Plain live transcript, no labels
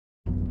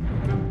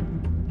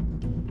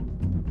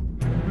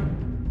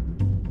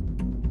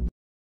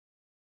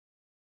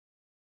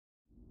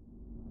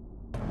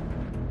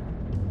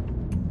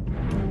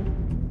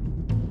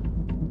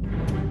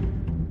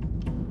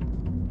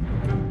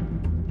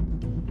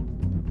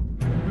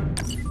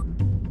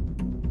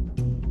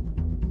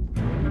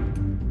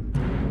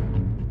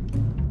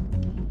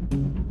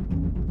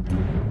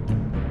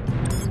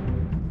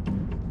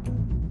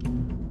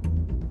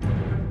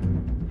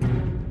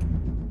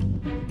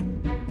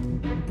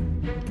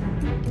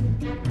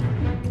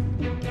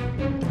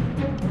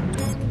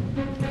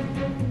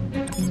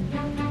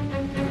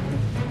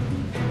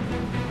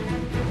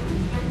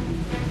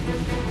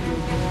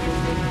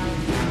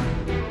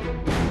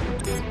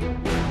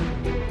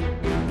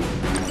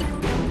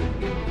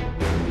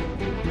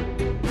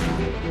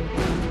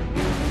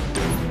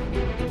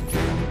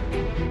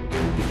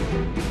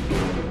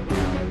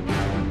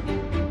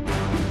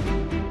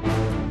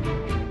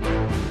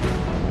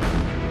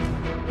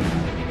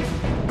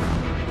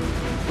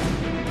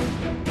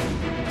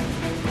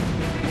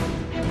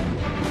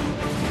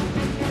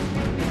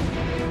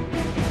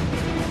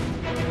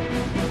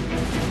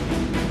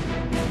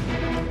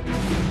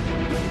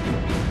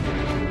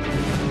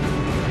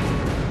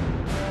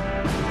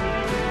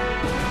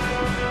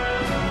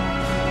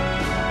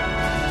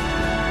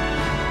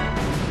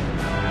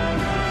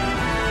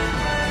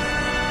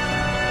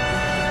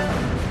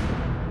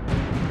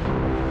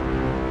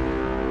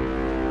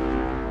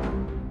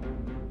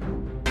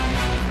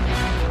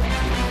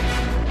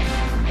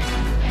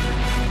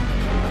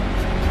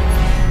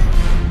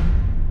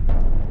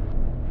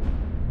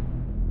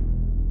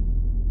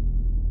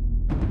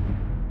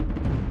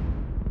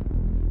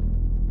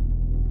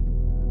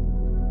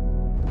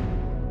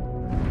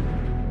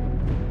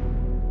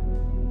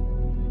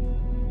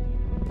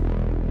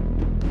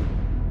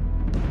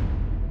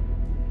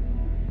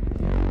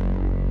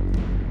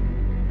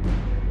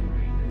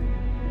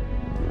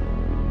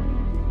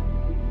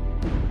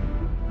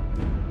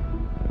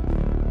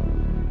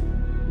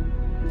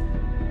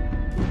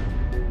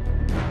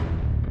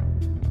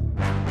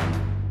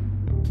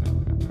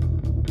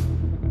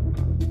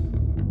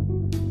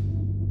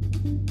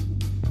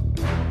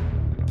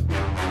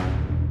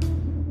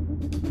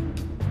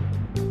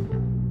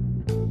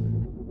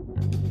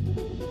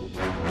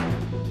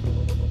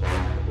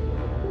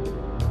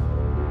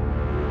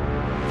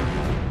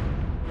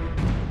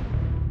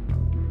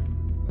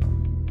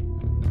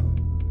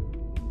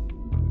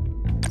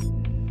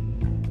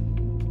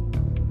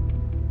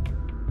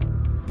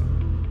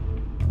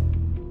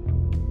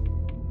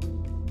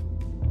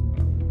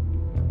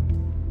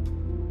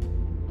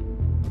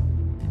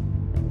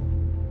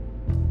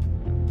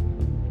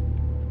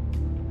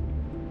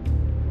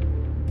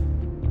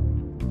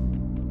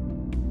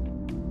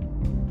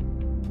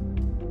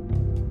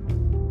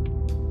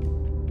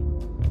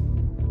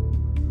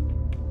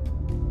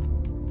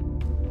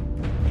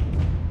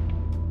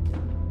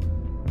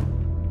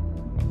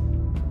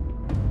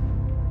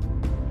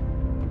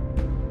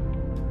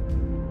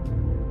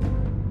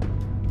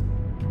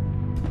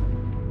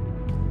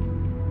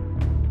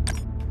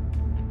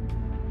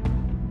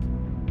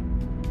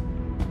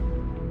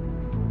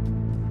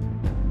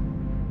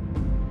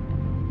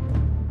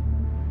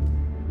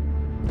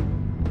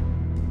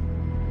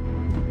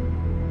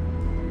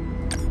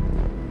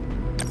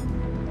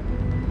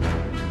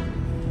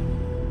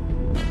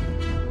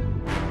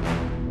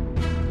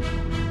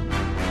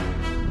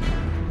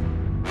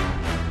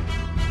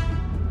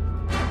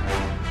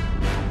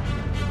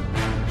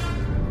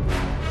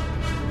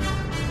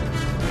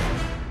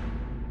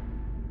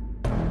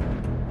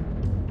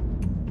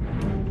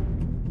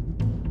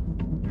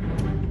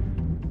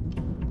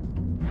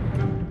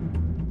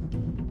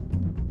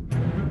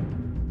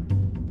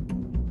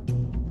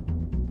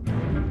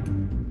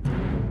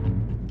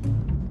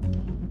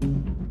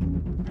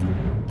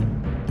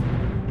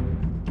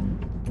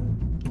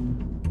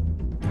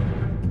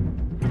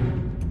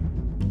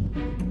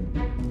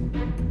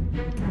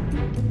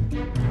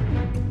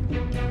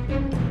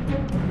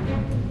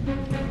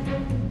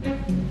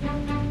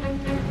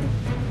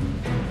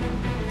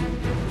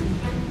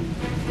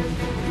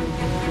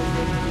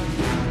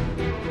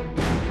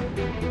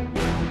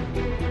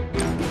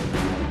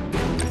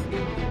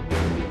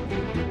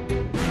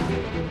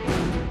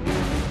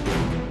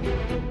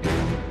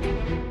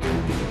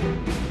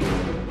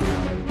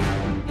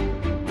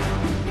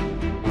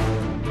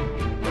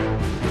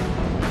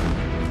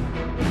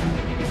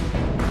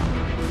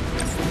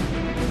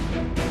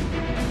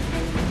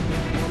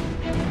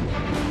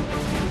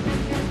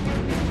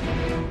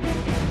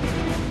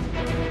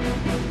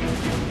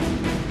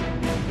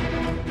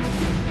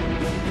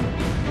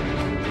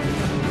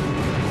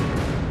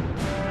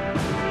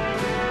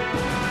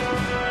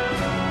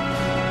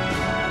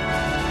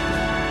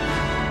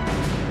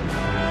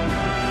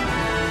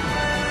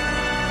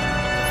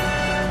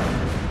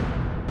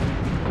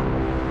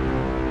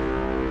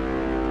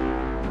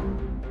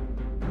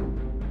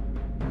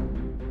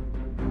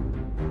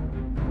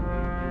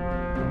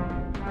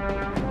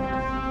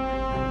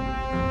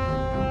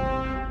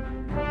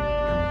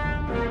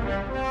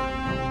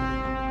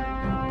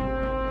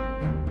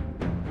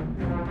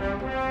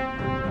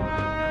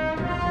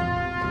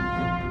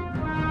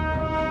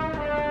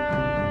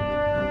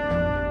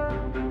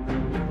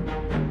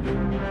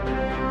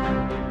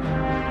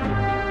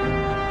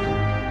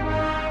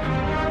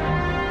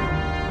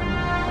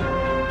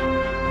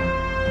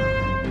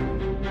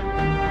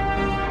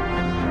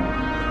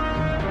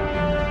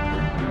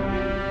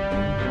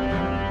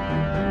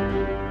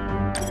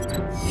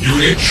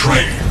Unit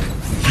train.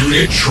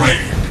 Unit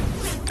train.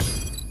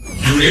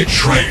 Unit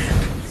train.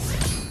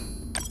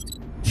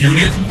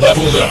 Unit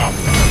leveled up.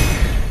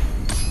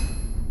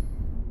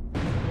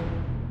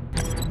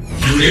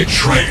 Unit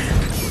train.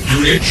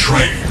 Unit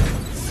train.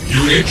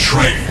 Unit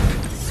train.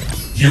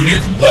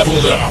 Unit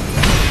leveled up.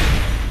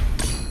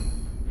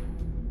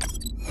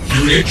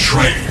 Unit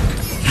train.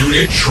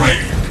 Unit train.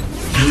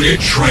 Unit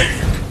train.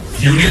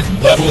 Unit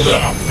leveled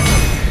up.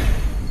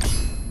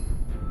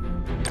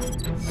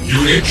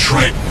 Unit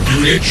train.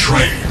 Unit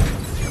train.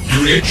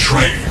 Unit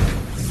train.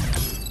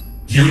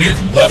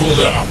 Unit leveled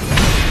up.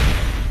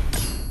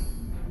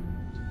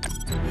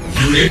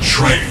 Unit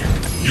train.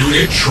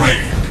 Unit train.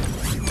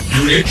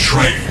 Unit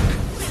train.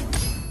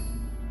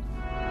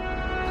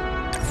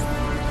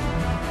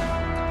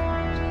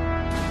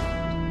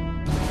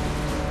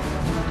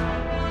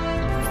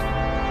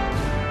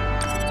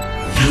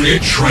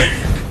 Unit train.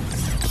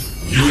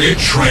 Unit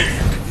train.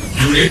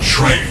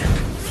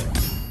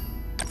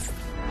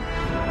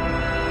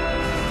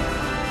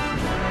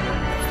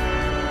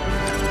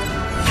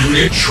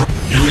 Unit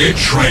train. Unit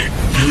train.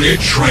 Unit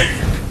train.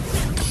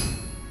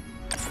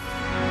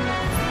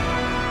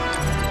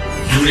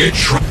 Unit train. Unit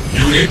train.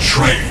 Unit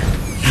train.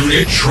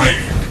 Unit train.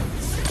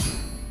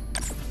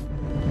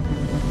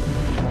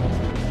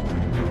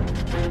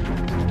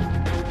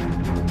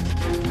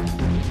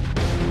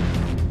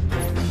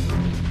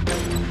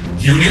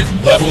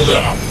 Unit leveled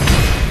up.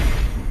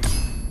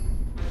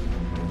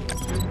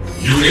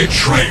 Unit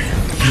train.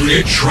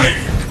 Unit train.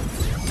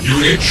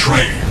 Unit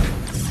train.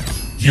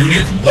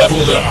 Unit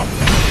leveled up.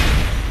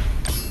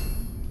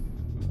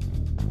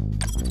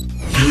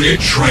 Unit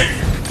train.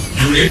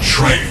 Unit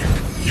train.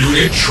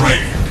 Unit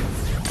train.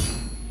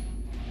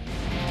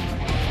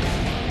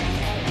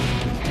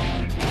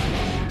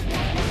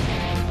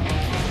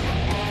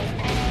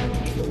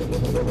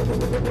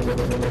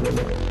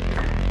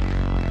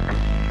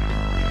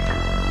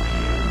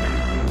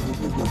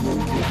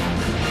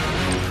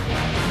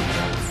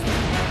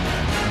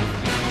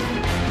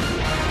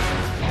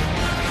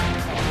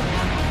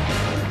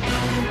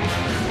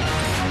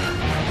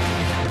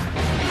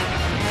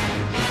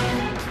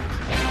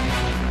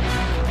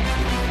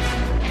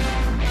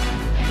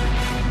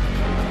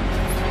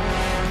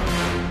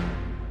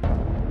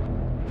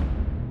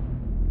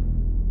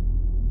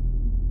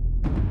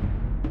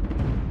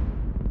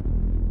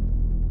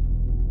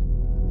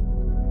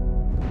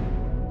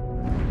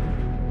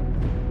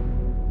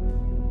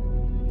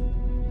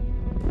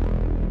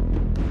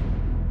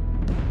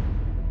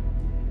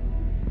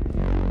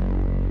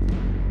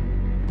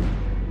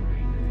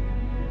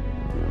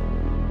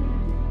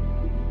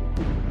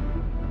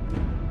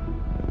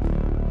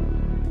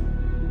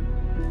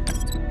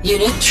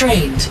 Unit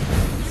trained.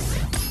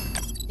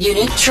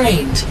 Unit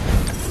trained.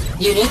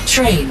 Unit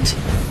trained.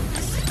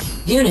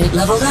 Unit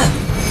leveled up.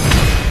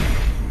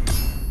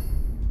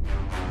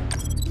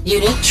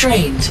 Unit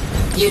trained.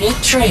 Unit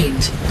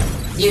trained.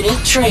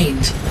 Unit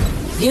trained.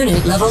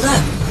 Unit leveled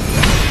up.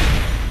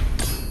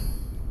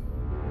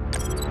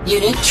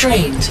 Unit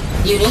trained.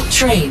 Unit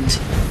trained.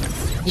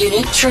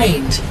 Unit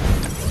trained.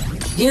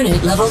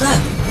 Unit leveled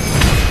up.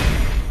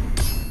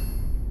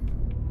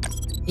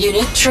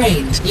 Unit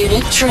trained.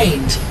 Unit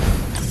trained.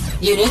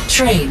 Unit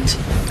trained.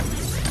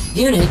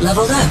 Unit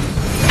leveled up.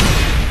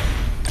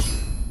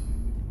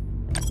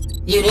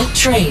 Unit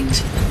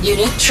trained.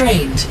 Unit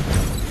trained.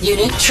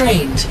 Unit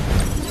trained.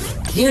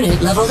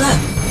 Unit leveled up.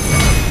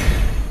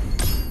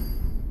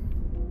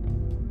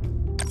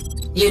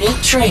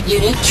 Unit trained.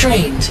 Unit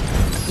trained.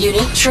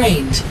 Unit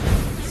trained.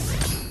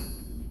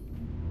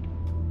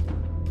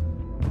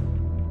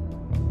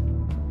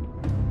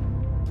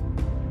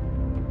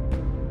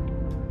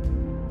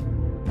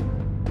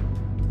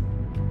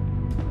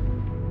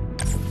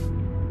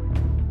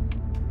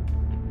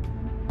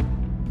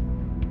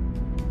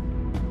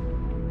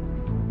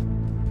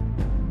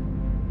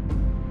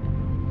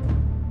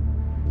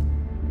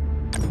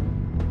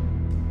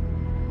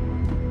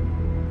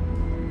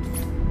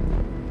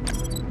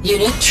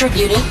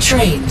 Unit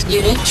trained.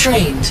 Unit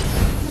trained.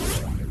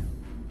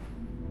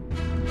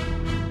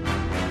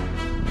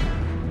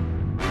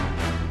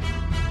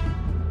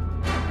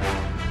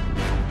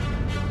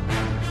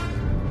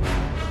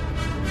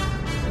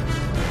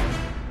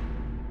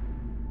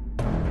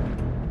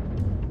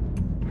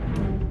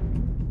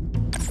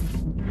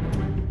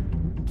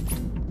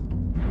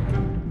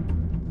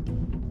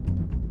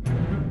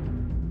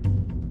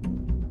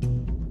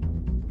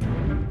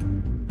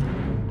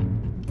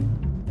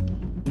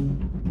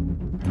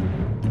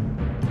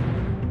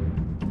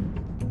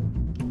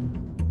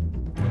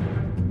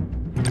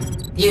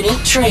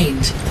 Unit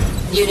trained.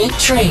 Unit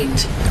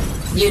trained.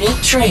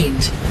 Unit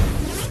trained.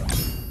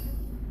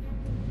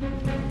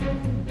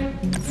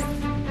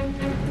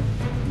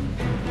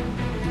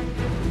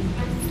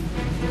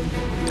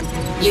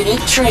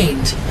 Unit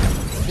trained.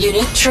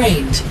 Unit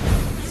trained.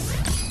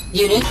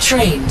 Unit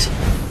trained.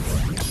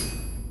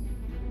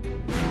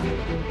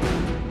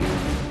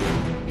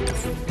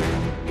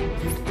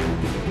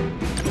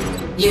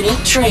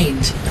 Unit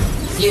trained.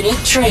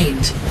 Unit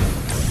trained.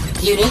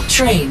 Unit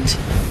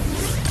trained.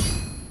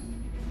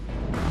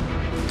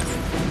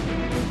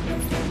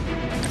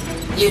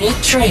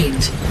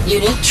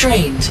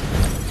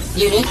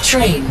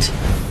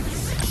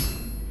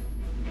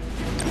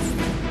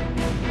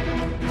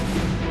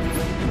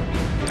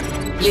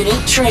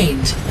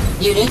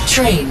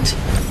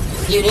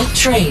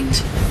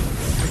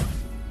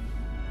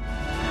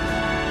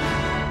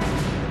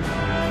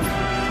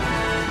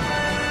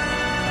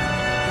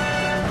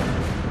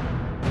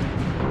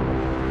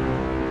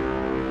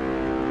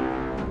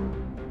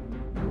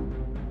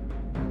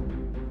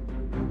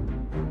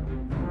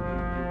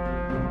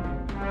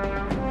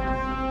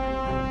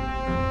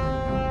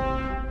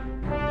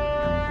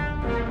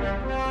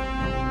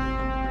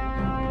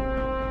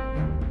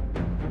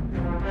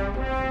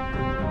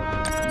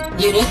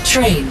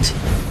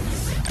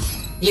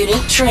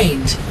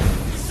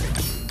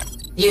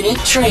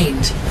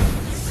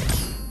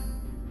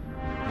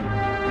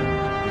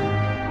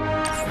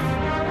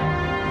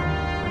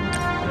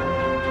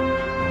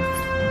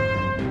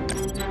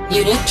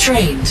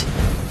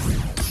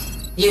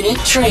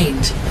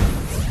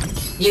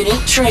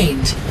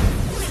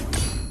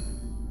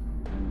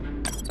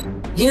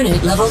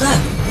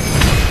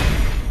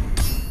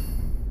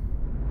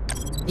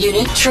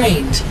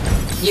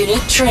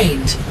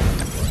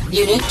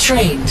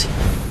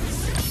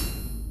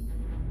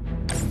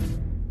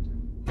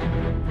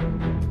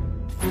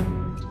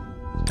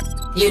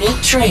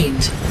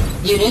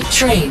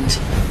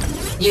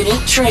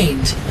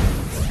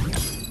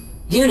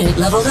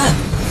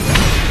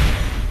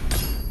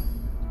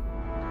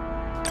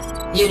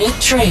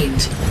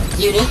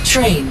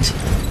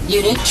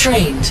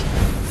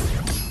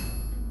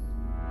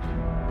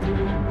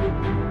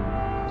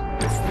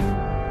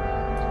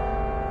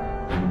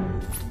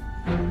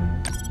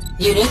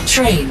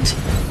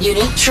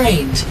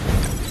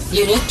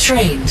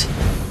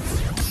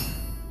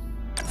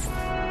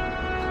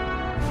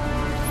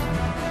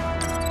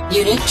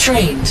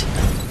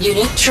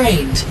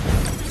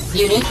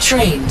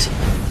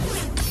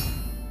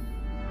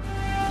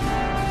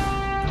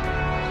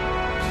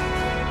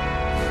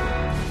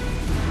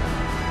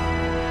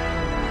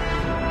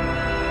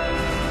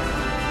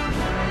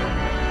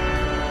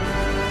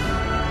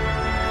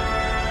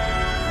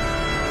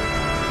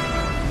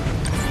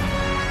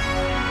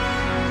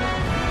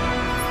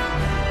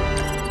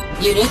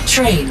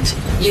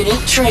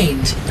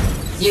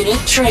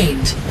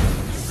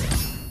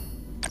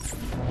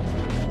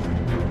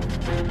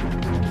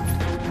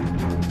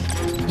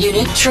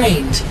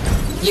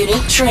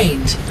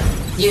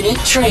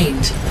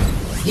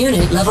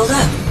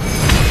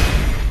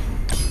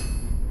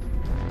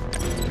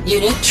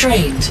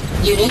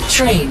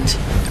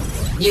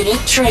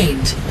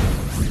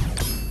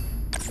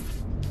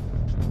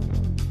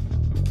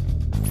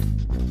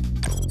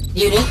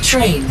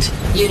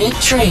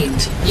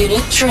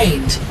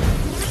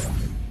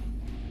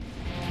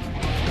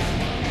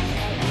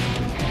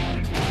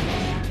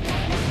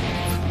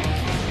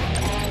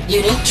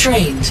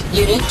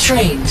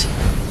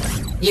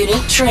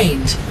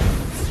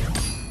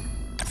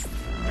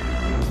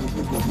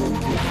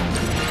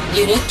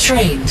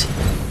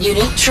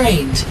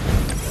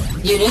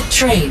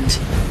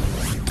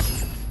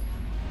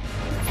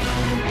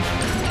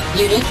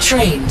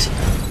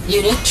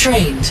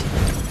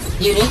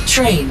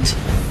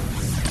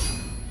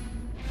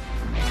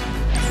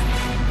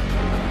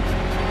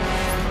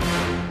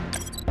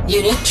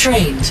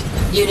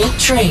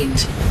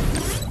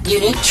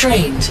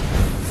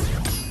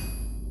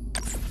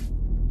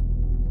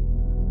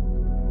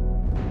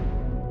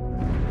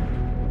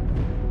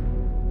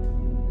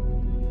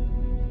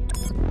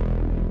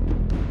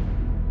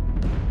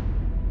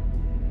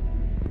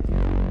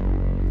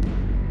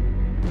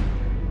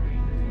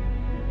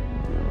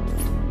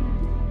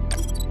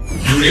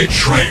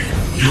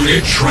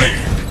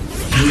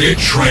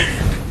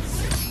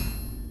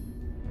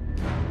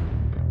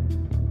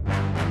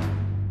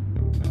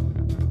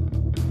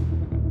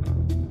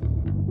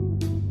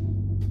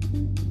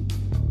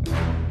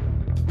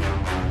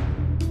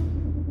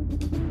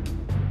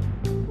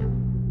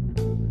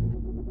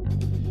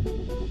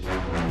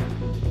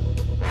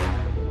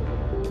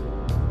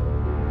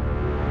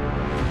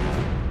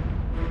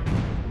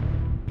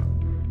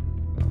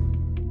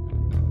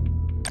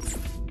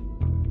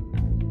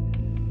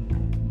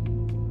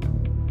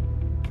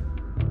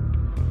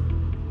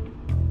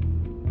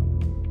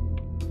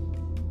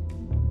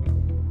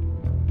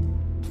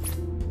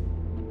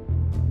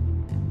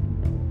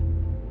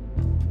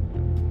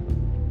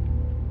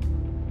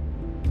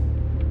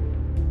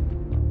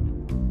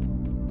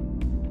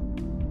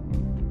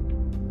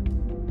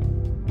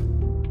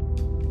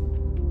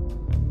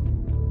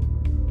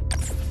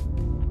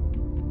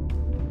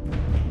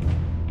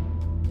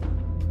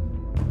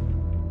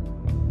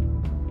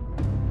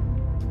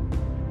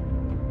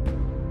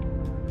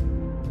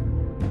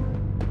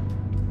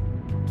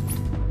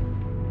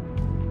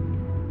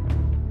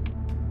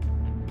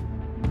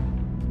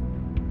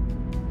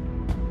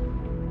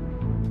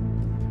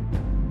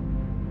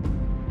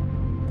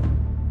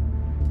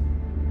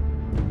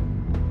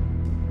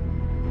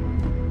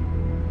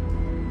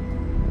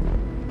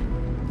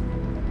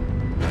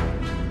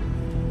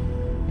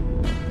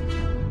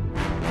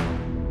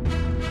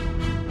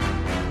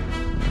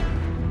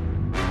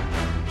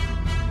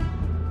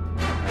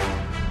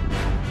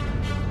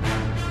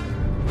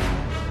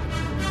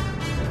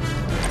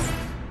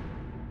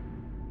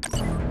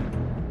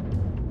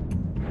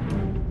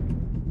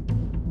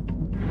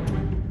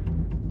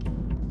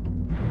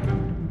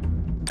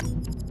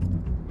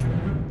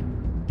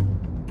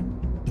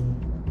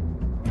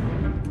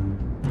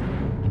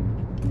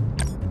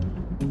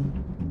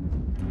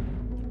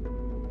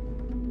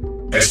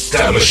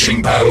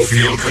 Establishing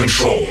battlefield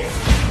control.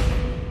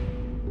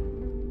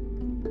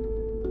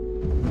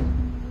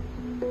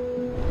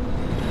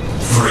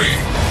 Three,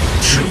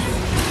 two,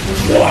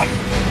 one.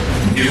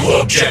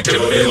 New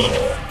objective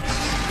available.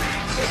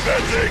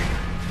 Advancing.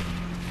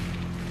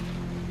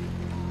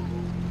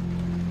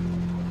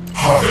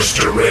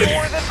 Harvester ready.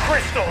 For the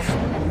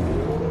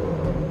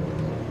crystals.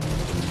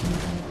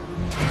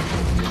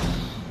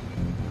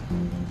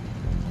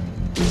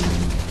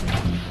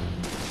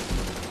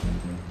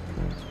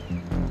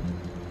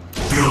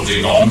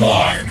 Building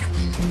online.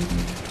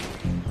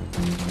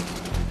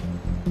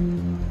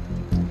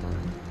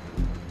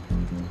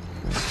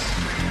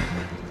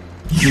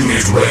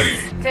 Unit ready.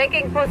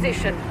 Taking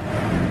position.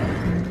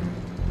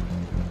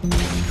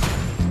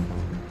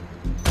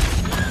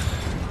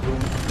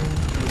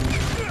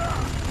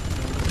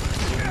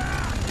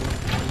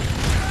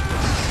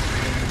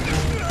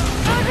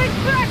 Losing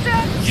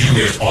pressure!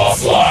 Unit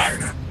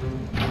offline.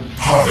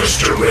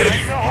 Harvester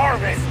ready. The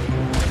harvest.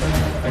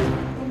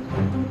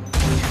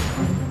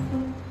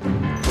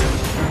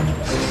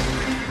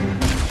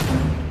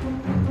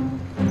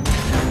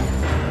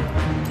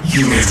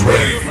 Unit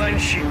ready. When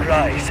she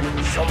cries,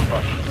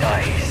 somebody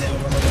dies.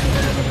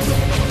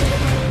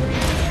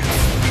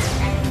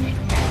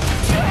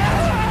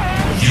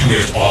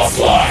 Unit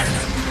offline.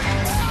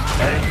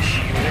 And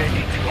she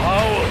ready to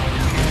howl.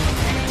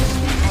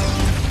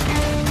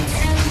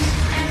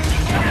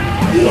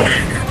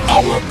 Warning.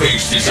 Our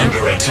base is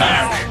under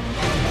attack.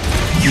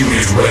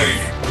 Unit ready.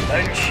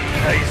 And she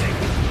rising.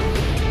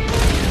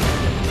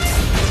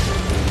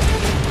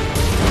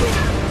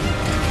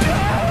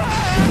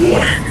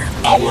 Warning.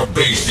 Our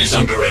base is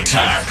under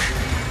attack.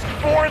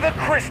 For the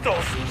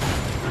crystals.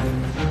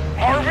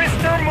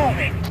 Harvester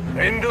moving.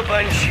 And the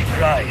Banshee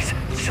cries,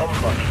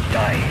 somebody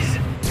dies.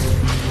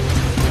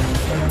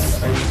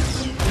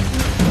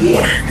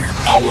 Warning.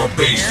 Our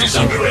base is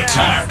under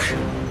attack.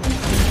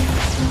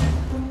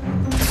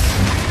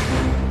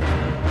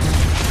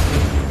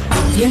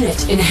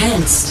 Unit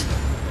enhanced.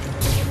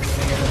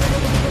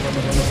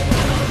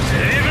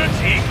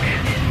 Lunatic.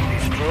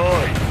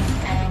 Destroyed.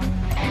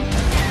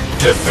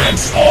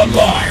 Defense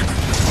online.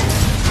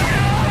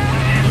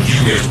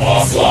 Unit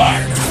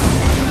offline.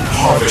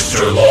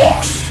 Harvester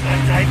lost.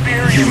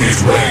 Tiberium Unit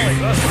is ready.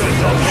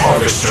 calling.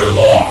 Harvester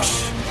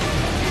lost.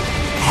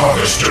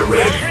 Harvester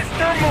ready.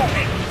 Harvester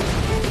moving.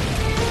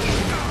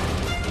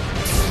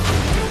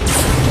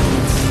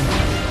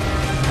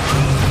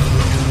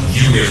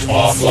 Unit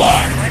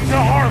offline. Time to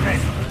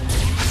harvest.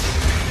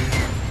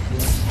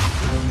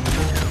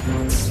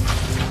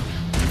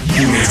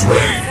 Unit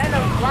ready. Send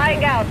them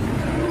flying out.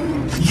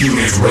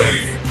 Unit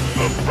ready.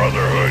 The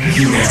Brotherhood is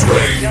Unit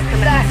ready.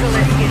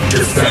 Basilisk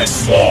is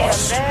Defense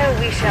lost. there.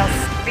 We shall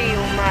spew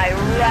my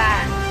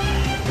wrath.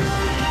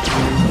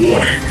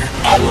 Warning.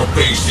 Our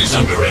base is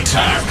under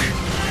attack.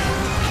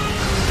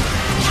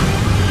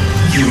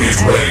 Unit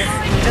ready.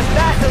 The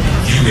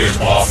Basilisk Unit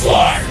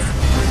offline.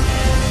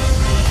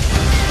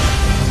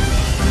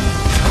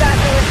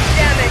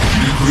 damage.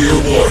 Nuclear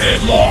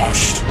warhead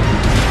launched.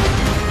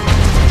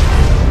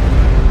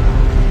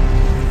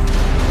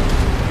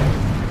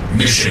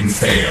 Mission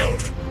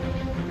failed.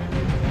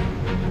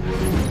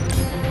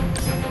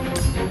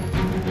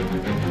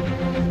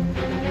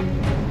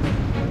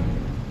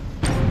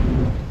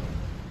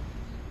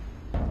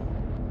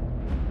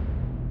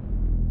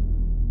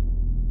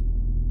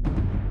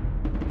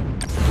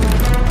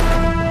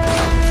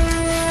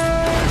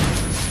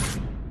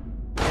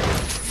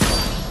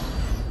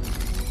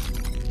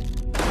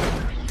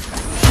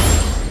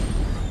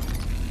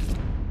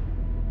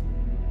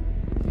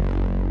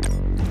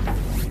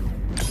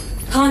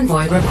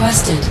 Convoy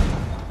requested.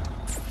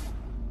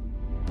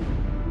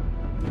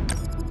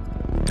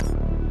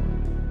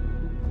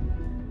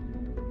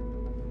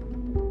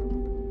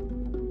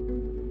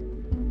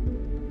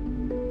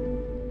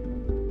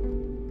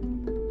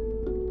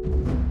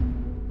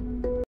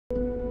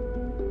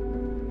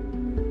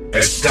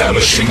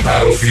 Establishing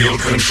battlefield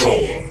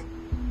control.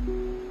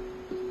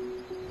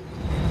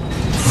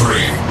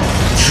 3,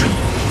 2,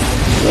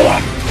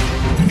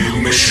 1.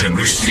 New mission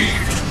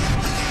received.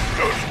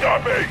 No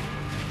stopping.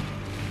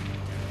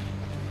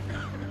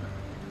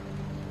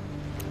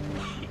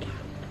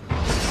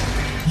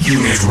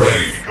 Unit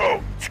ready.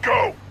 Go. Let's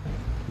go.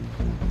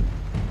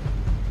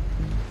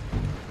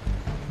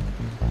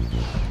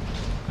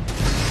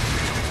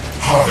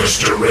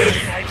 Harvester ready.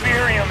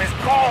 Tiberium is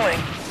calling.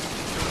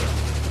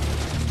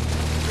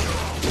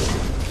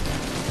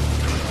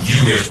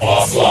 Unit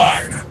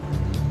offline.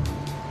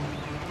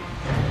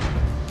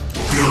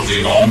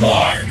 Building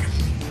online.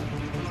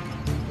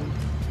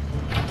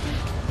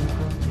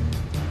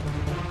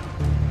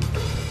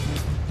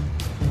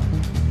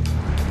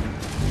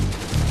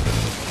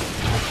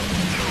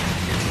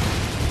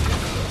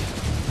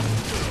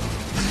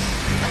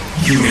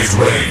 Unit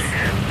ready.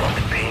 But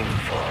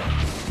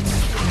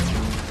painful.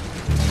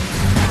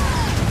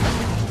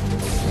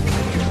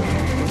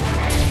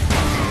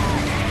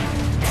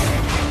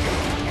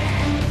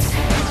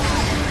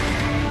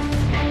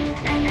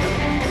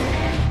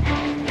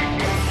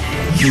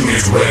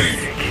 Unit ready.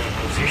 Taking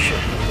position.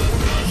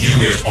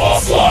 Unit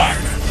offline.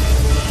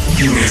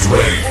 Unit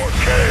ready.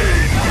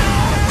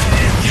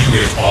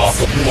 Unit off.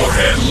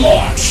 Warhead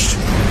launched.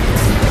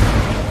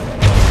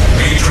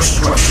 Major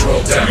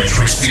structural damage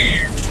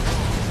received.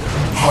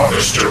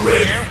 Harvester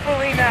ready.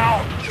 Carefully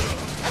now.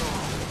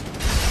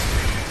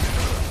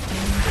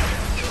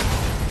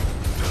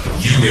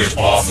 Unit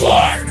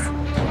offline.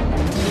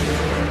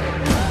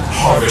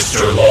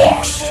 Harvester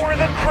lost. For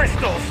the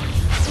crystals.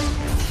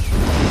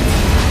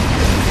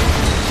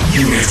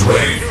 Unit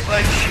ready.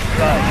 When she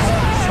cries,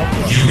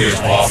 someone Unit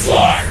cries.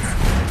 offline.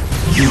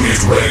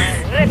 Unit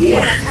ready.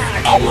 Warning.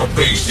 Our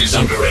base is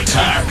under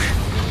attack.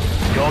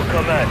 Your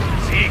command.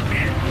 Seek.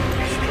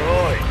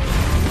 Destroy.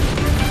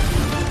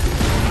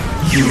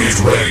 Unit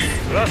ready.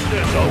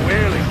 Thrusters are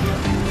whirling.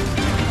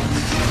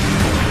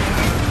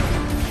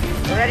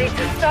 Ready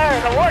to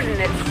start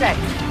coordinates set.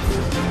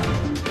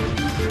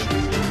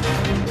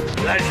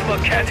 Plasma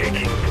Catic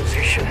in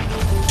position.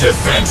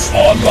 Defense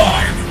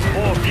online.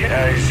 Okay,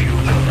 as you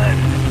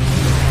command.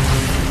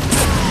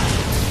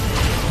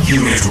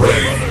 Unit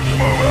ready.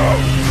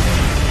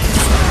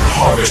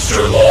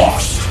 Harvester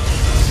lost.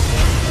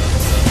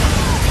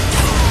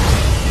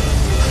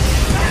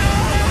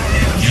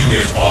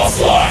 Unit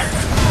offline.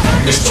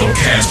 Missile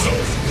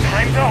canceled.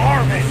 Time to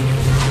harvest.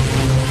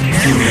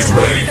 Unit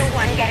ready. The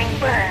one getting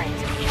burned.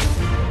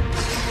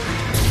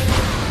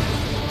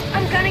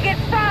 I'm gonna get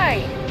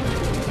fried.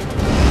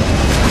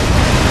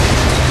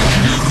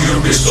 Nuclear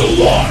missile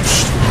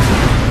launched.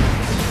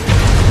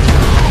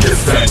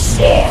 Defense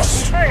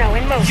lost. Inferno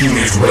in motion.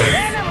 Unit ready.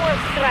 Venom will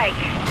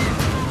strike.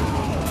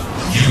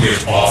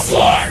 Unit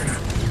offline.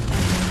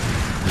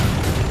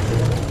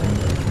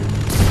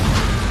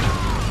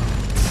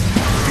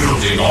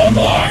 Building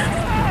online.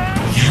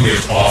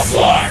 Unit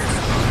offline.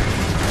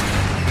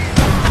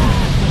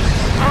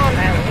 I'll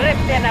rip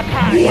them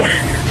apart.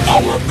 Warning.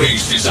 Our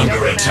base is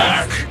under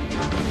attack.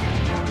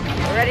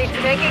 Ready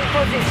to taking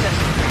position.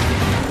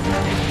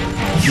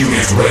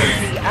 Unit ready.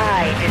 The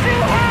eye is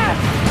too hot.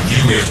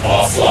 Unit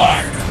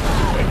offline.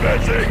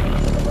 Advancing.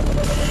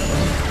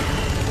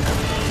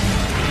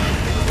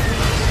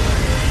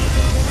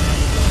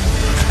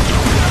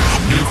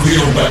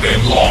 Nuclear weapon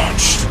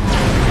launched.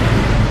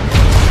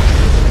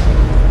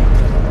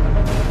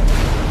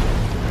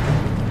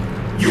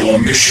 Your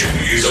mission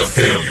is a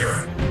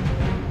failure.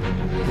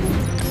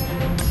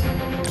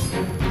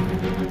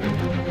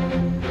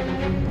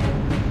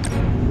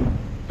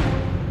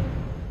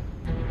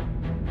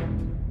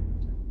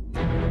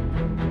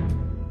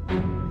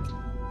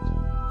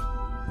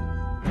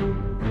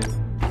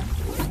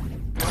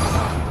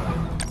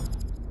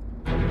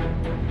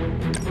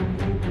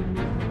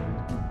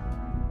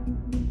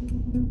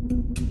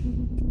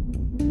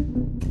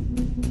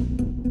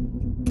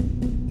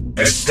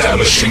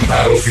 Establishing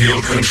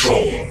battlefield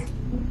control.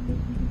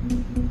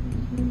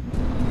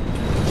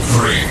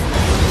 3,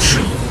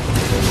 2,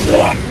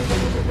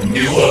 1.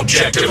 New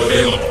objective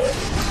available.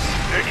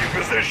 Taking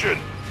position.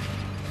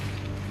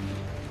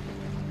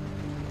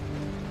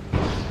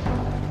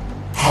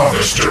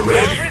 Harvester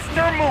ready.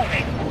 Harvester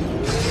moving.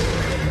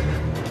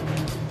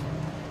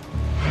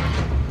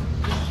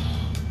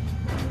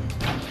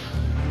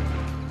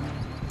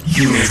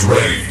 Unit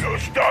ready. No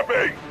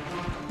stopping.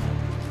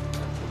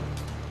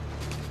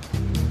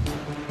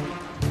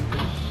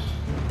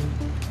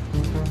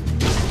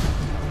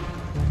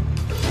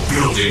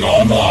 Building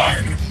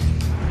online.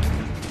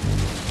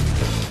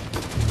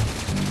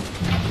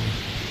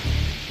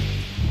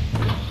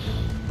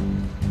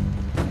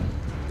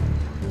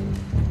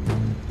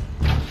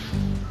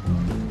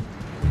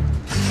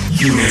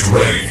 Unit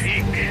ready.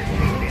 Seek.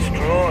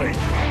 Destroy.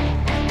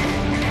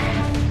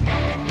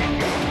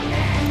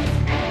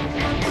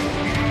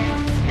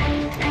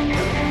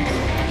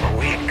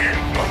 Quick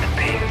but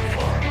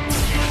painful.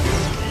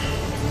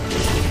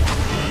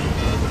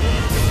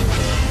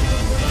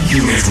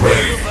 Unit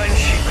ready. When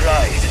she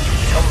cries,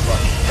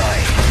 somebody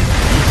dies.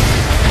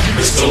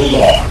 Missile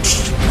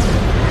launched.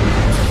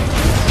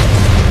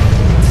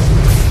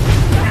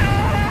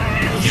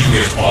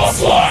 Unit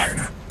offline.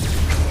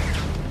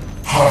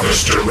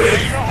 Harvester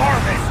ready. To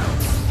harvest.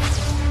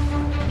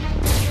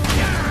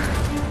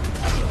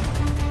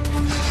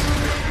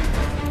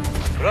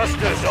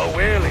 Thrusters are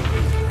whirling.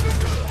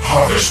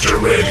 Harvester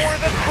ready.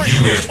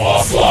 Unit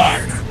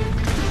offline.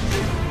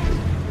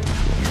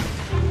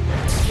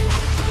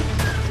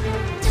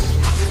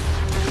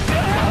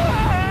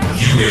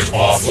 Unit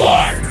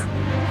offline.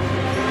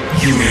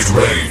 Unit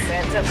ready.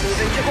 Phantom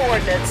moving to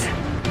coordinates.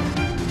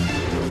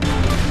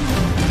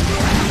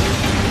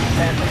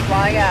 Phantom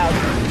flying out.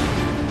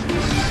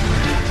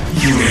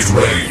 Unit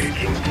ready.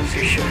 Taking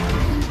position.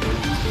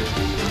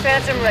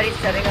 Phantom ready,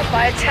 setting up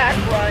my attack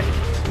run.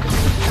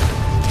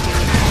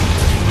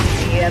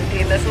 EMP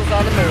missiles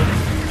on the move.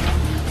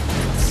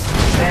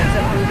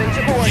 Phantom moving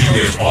to coordinates.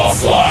 Unit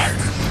offline.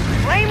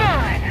 Flame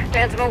on!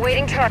 Phantom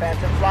awaiting target.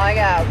 Phantom flying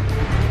out.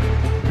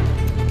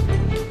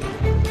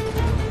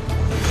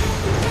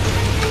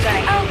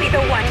 I'll be the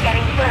one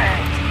getting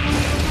burned.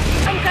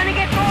 I'm gonna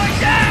get bored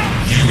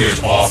down! Unit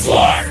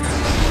offline.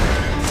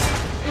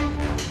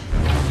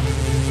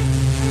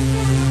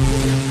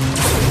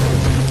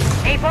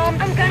 napalm,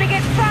 I'm gonna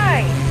get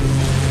fried!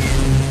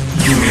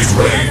 Unit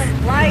ready.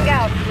 Flying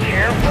out.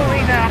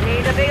 Carefully now.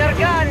 Need a bigger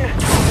gun.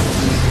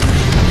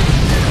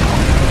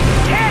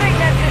 Tearing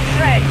them to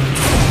shreds.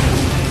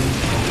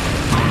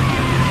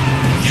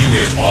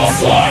 Unit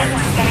offline.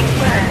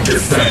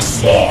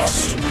 Defense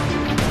lost.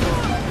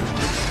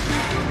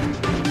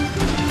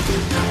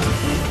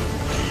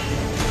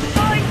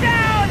 Falling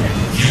down.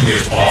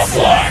 Unit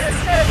offline.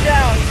 Let's set him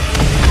down.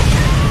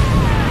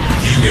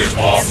 Unit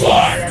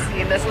offline.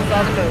 ESP missiles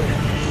on the move.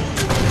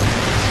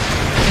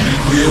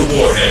 Nuclear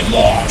warhead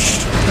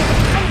launched.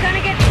 I'm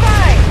gonna get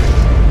fried.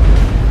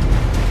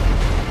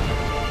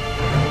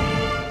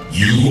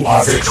 You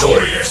are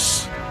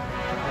victorious.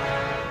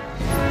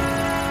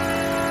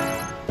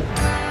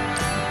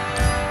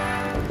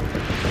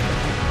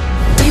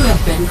 You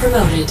have been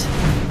promoted.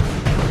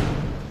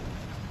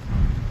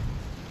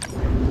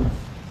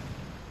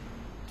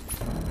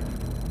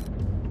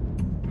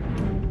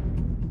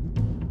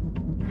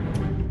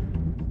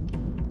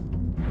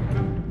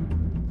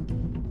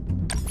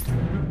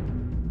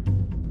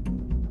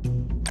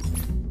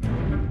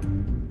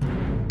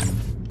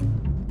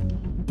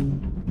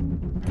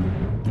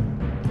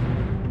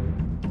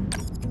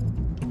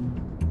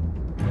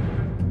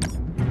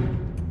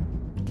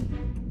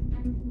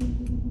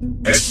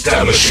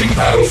 Establishing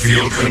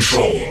battlefield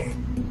control.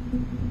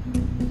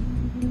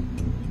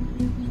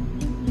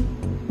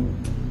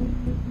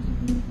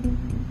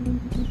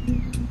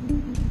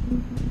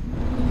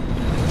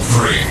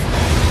 3,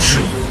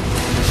 2,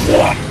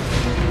 1.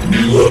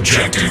 New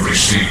objective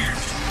received.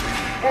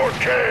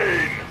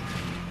 Arcane!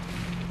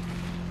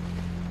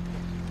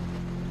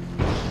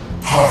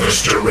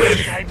 Harvester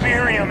ready.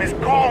 Tiberium is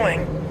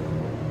calling!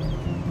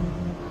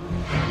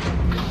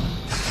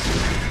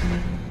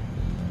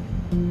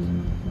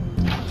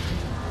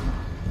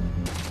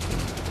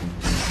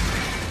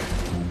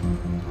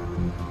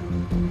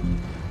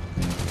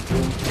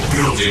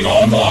 Building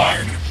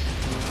online.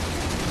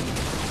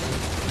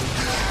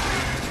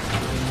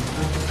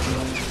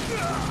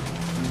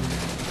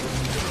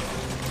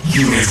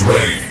 Unit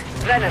ready.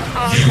 Venom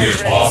on Unit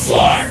the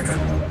offline.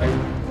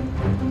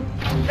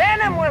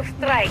 Venom will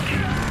strike.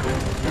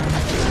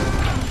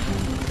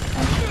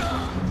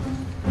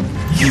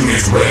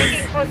 Unit ready.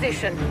 In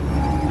position.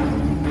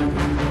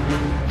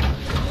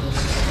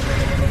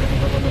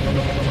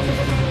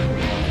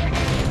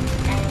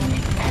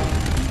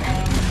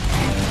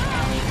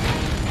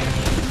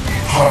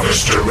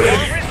 Harvester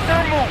ready.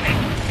 Harvester moving!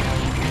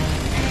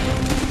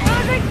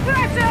 Losing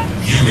pressure.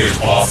 Unit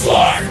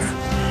offline.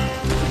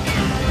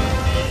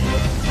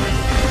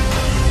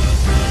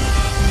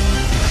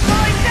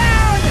 Going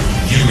down.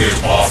 Unit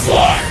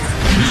offline.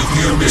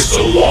 Nuclear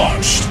missile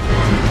launched.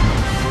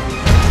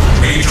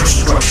 Major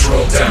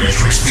structural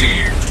damage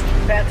received.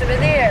 Phantom in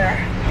the air.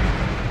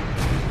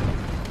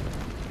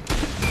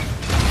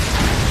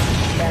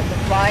 Phantom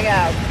flying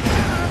out.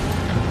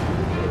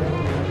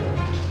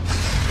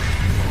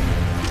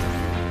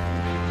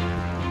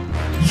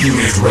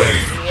 Unit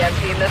ready.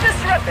 EMP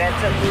Disruptor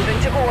Phantom moving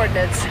to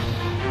coordinates.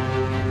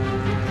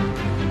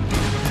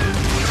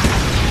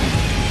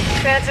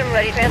 Phantom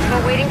ready. Phantom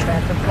awaiting.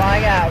 Phantom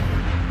flying out.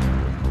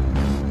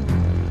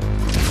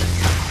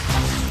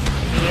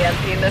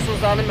 EMP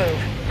missiles on the move.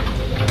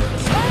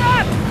 Pull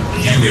up!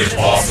 Unit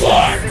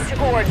offline. Moving to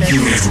coordinates.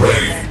 Unit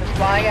ready. Phantom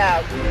flying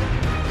out.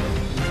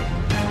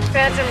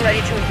 Phantom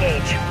ready to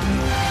engage.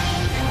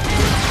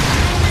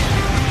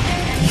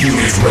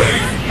 Unit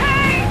ready.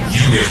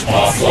 Unit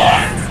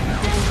offline.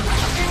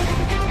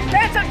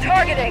 Phantom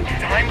targeting.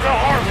 Time to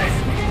harvest!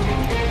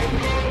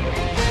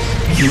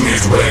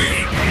 Unit ready.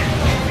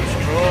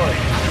 Destroy!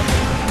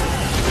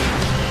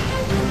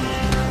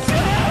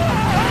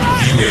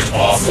 Unit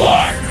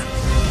offline.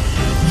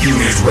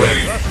 Unit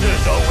ready.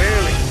 Thrusters are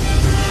wearily.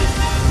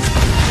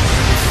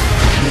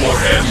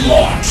 Warhead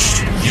launched.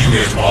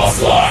 Unit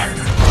offline.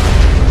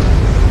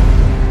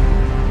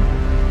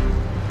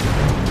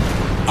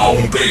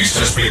 Our base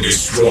has been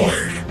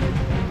destroyed.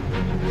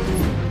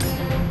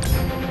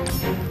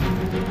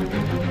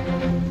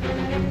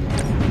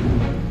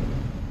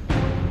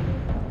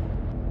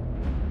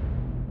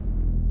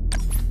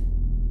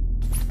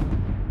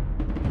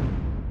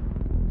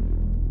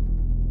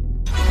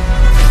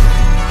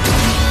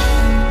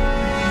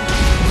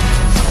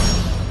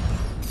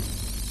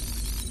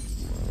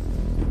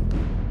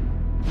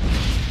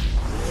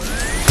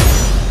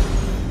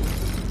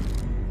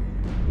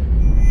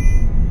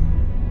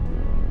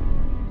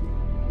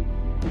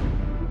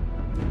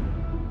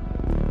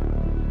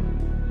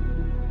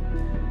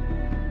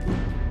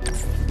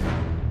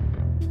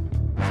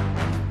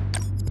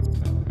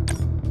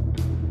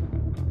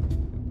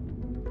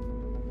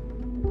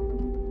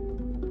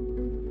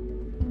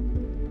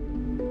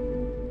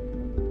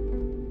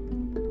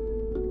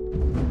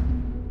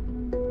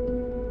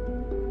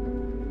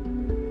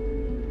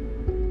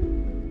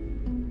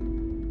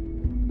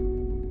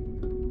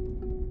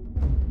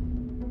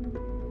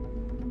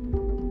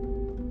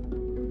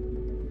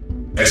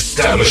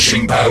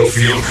 Establishing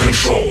battlefield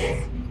control.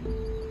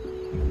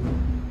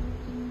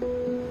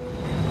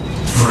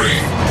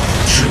 3,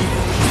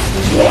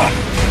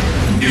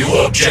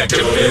 objective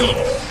available.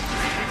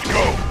 Let's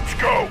go. Let's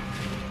go.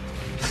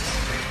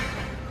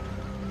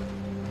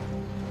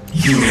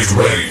 Unit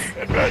ready.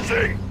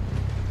 Advancing.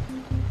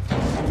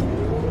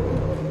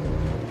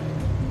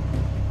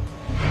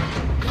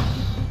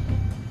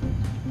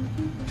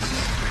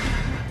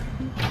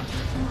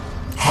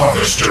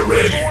 Harvester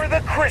ready. For the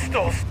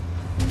crystals.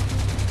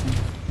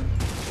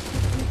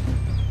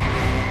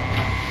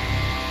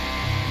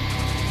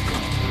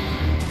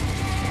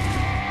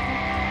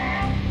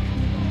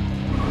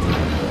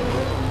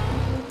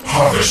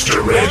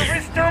 Harvester ready.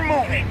 Harvester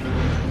moving.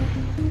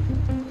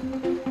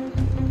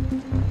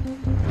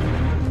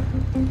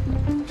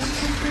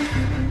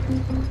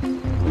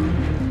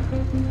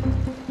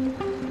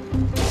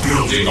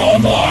 Building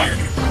online.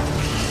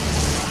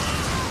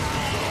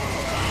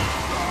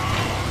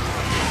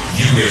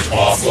 Unit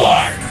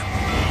offline.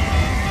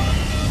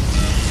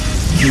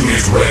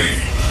 Unit ready.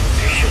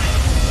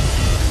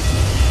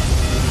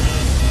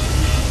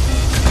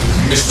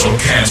 Missile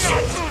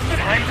cancelled.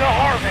 Time to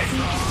harvest.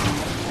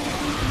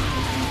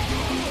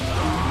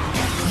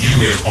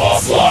 Unit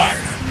offline.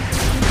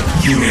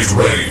 Unit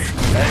ready.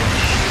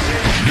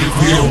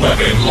 Nuclear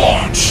weapon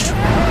launched.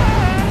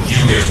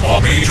 Unit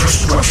on major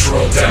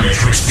structural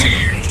damage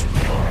received.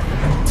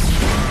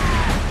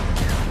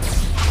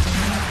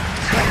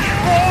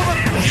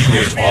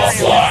 Unit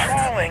offline.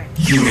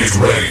 Unit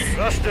ready.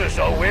 Thrusters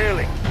are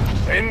wailing.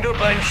 When the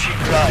Banshee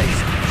cries,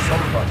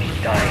 somebody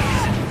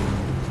dies.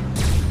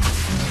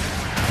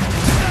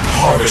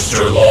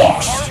 Harvester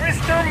lost.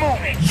 Harvester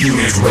moving.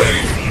 Unit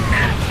ready.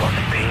 What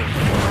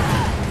painful.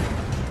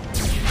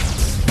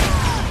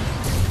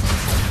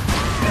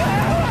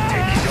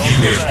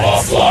 Unit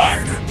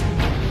offline.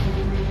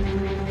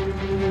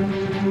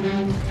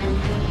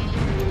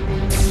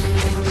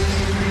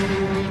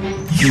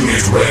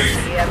 Unit ready.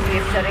 EMP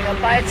is setting up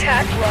by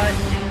attack run.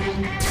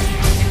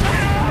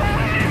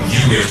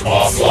 Unit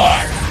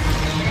offline.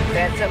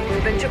 Phantom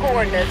moving to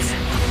coordinates.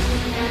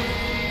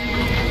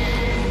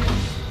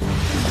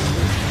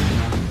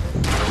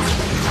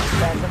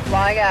 Phantom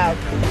flying out.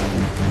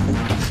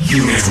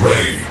 Unit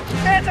ready.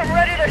 Phantom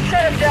ready to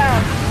shut him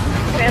down.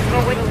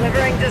 Phantom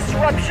delivering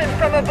disruption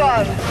from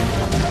above.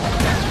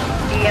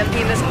 EMP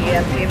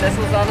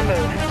missiles on the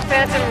move.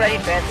 Phantom ready,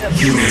 Phantom.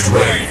 Unit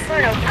ready.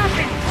 Inferno up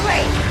in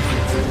flame.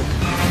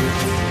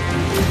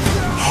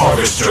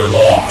 Harvester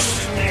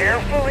lost.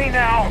 Carefully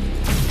now.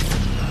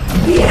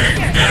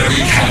 Warning,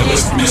 enemy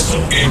catalyst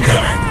missile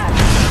incoming.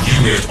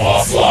 Unit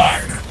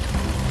offline.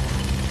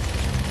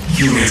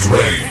 Unit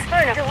ready.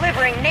 Inferno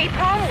delivering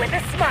napalm with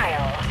a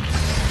smile.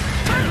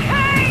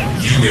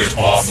 Unit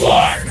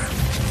offline.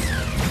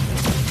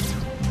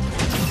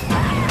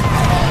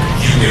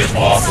 Unit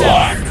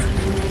offline.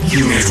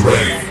 Unit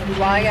ready.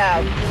 Flying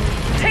out.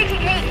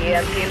 Taking heat.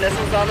 EMP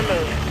missiles on the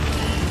move.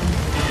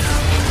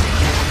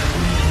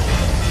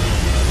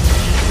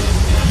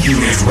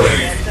 Unit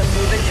ready. Phantom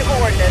moving to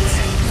coordinates.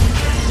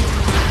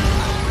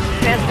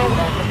 Phantom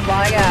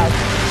flying out.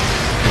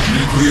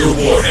 Nuclear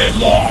warhead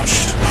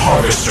launched.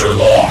 Harvester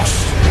lost.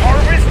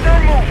 Harvester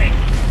moving.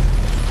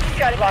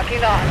 Got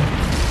locking on.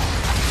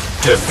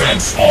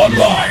 Defense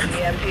online.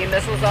 EMP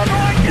missiles on.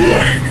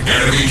 Warning,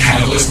 enemy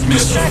catalyst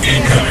missile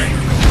incoming.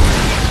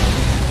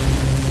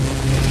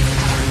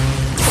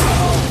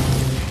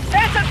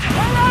 Phantom,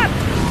 pull up!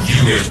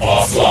 Unit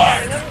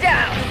offline. Bring him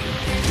down.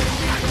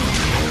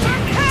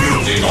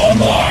 Building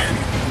online.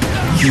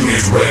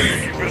 Unit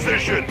ready. In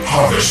position.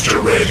 Harvester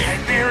ready.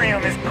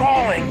 Imperium is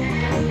calling.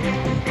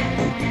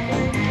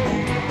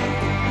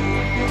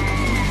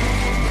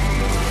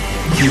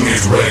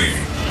 Unit ready.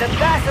 The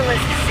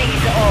Basilisk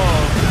sees all.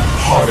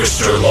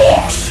 Harvester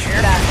lost.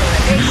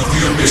 Basilisk.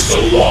 Nuclear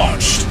missile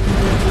launched.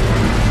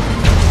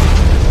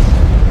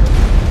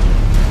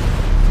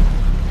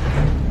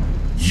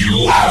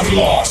 You have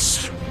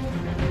lost.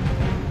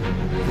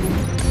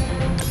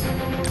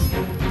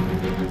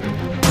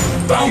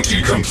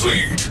 Bounty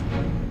complete.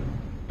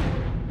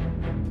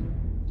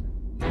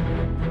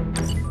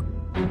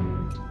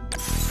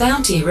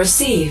 Bounty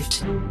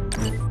received.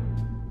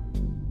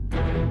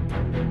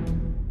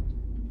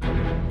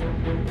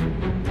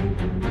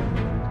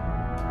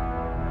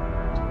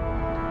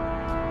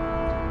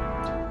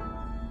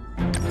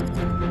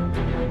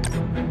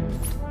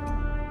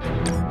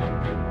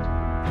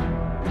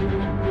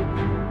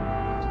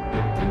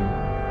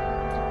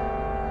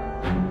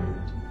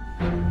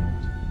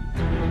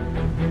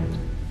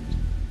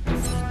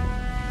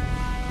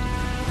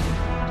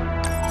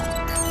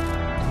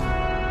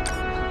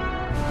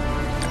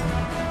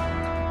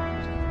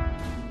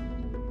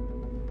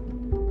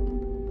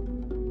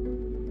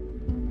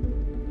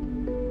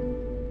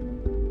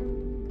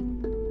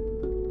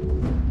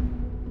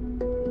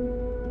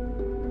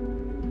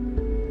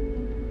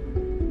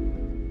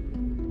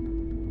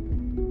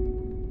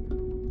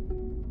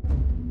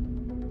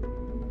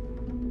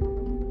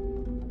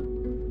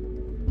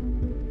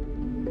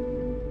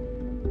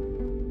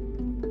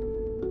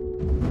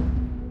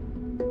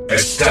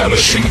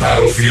 Establishing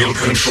battlefield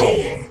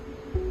control.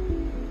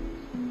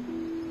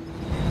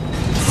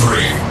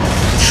 3,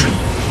 2,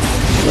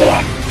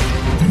 1.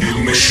 New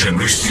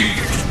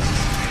received.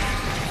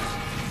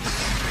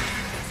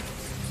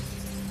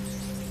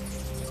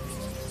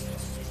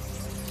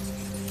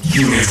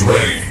 Unit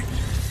ready.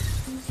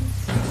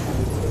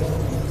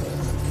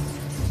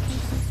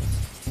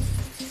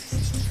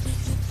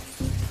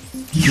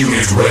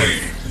 Unit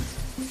ready.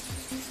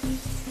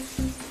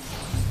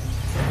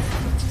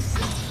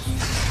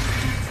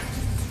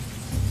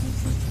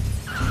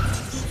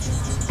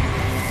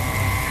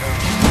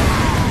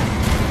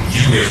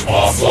 Unit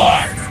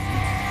offline.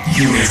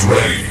 Unit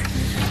ready.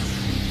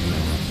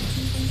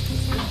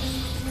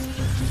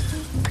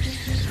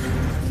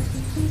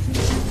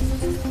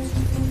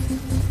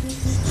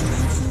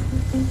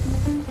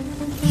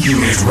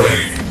 Unit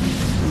ready.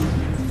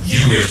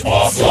 Unit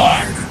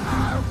offline.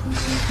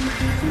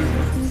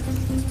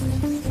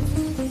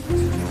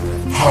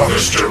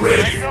 Harvester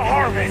ready. The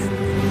harvest.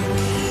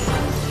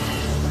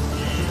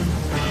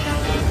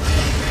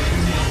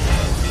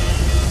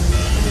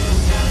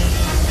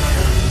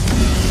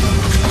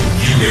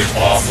 Unit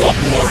offline.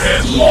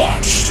 Warhead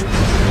launched.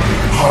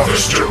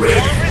 Harvester ready.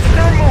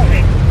 Harvester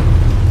moving.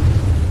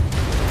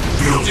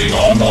 Building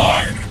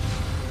online.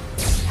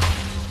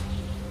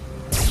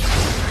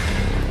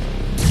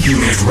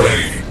 Unit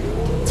ready.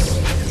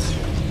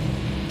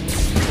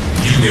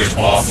 Unit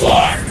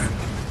offline.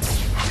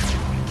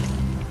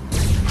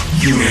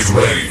 Unit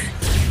ready.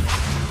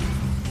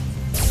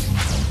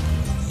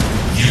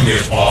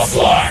 Unit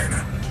offline.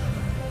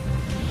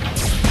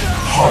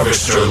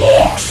 Harvester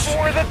lost.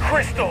 For the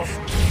crystals.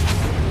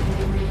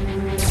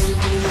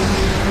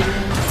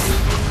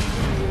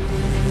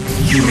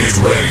 Unit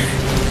ready.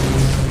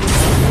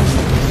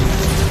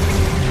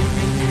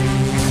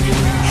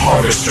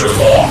 Harvester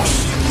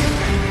lost.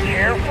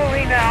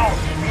 Carefully now.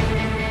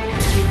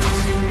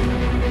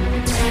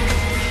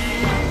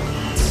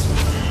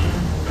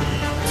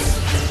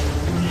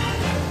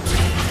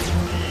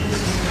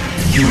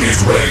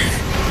 Unit ready.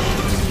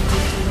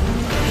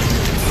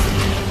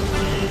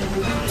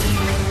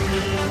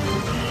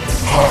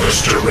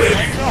 Harvester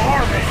ready. The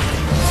harvest.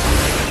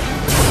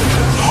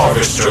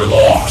 Harvester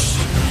lost.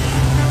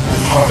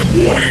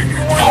 Warning,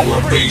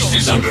 our base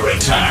is under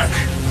attack.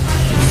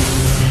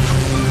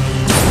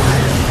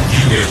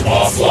 Unit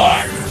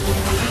offline.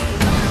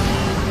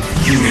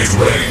 Unit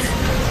ready.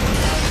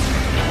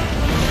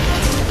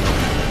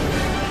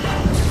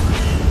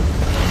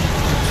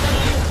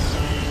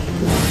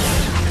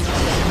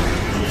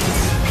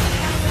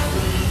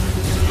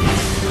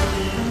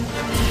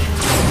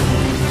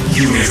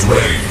 Unit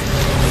ready.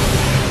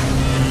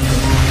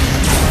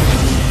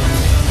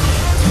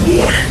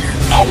 Warning,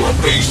 our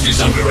base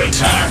is under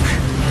attack.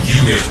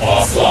 Unit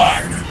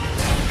offline.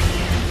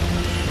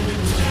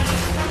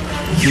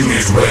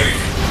 Unit ready.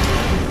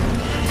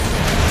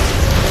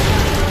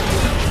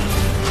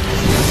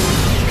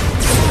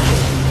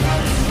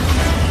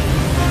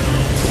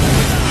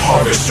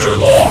 Harvester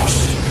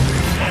lost.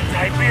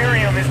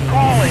 Tiberium is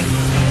calling.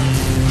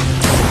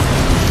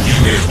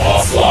 Unit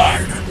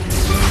offline.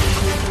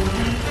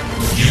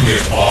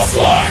 Unit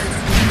offline.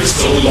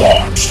 Missile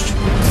launched.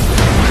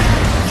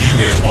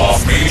 Unit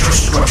off. Major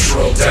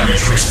structural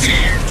damage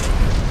received.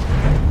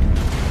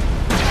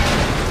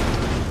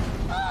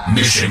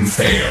 Mission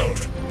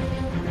failed.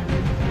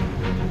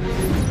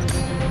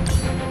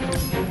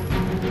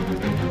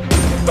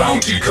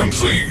 Bounty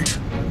complete.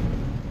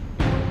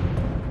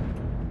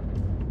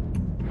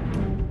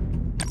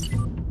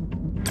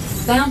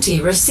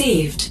 Bounty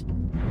received.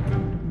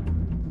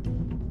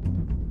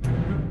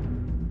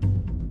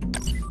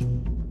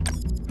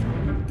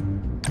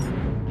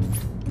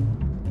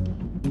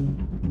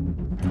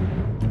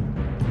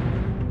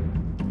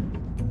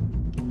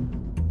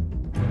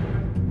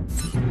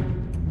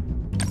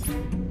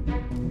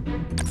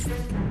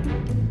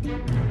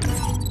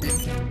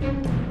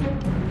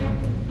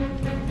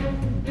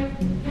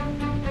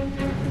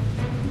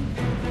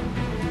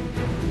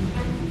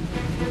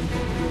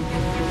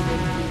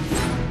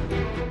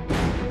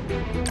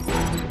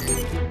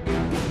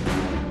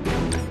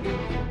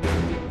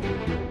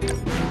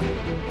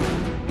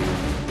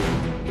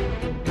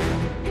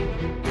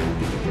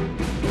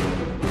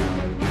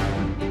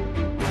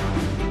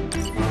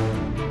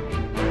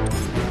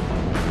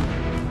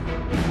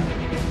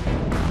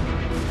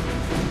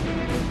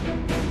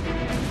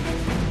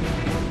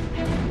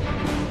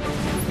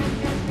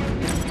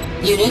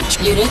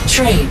 Unit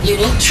trained.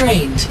 Unit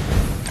trained.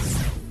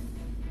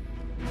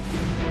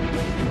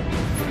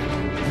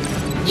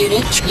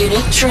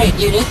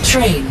 Unit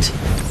trained.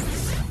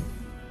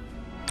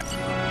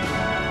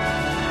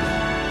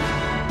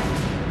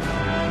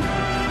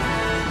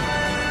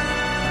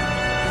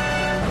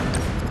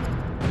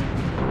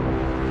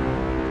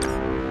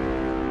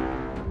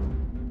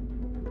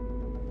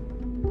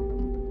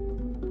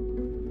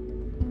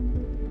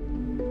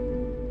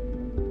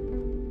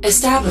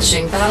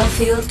 Establishing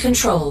battlefield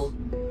control.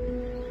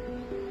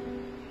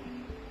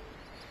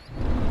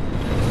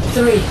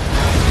 3,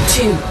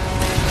 2,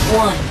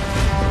 1.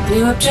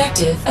 New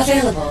objective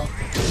available.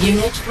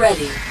 Unit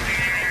ready.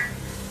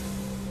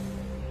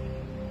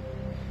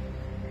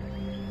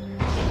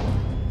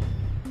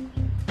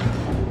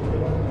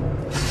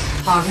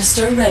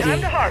 Harvester Time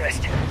ready. to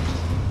harvest.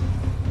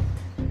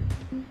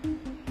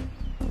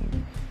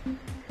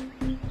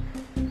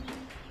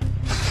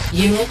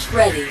 Unit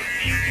ready.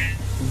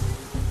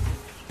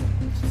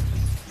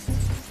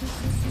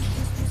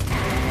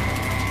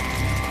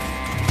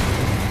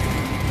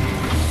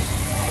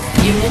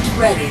 Unit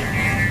ready.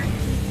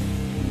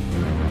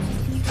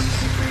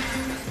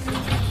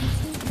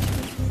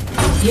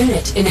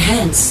 Unit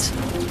enhanced.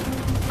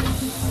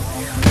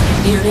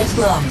 Unit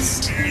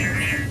lost.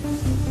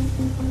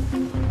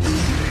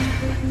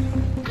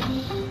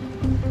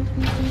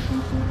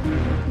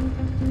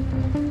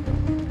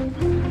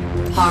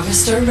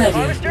 Harvester ready.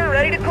 Harvester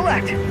ready to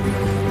collect.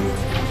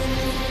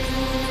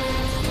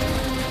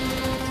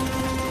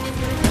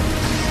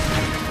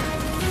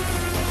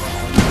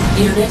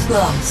 Unit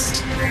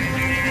lost.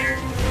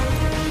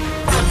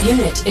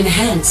 Unit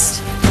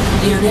enhanced.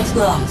 Unit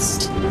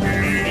lost.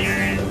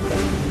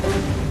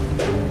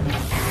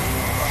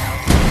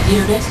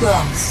 Unit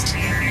lost.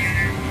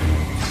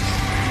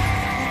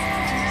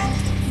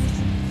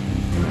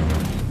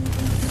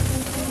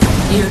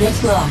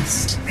 Unit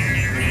lost.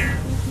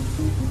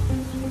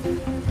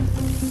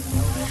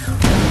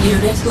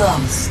 Unit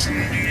lost.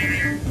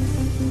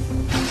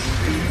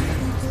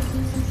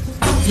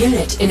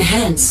 Unit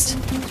enhanced.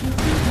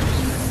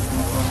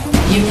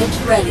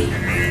 Unit ready.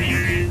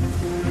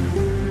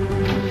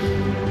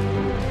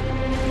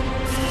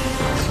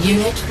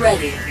 Unit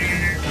ready.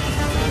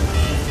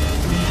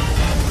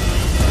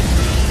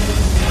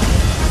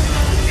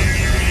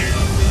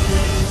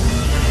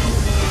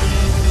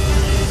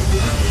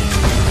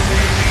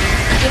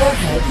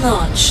 Warhead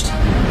launched.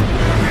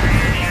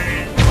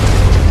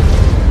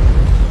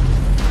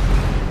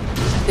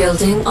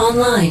 Building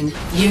online.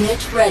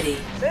 Unit ready.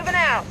 Moving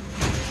out.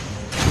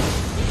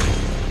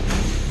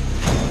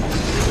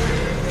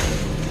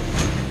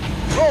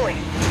 Rolling.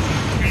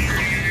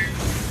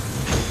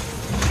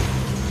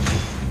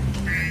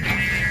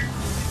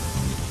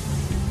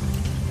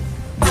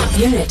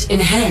 Unit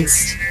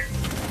enhanced.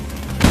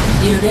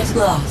 Unit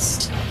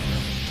lost.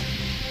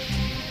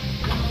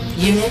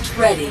 Unit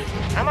ready.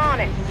 I'm on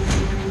it.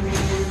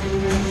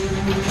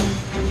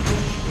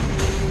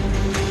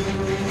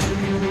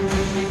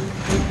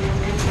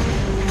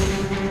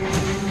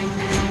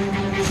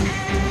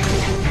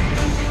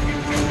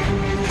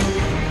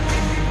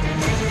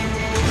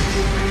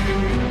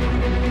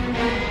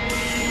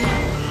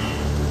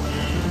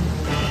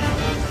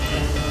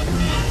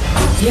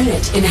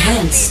 Unit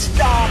enhanced.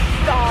 Stop,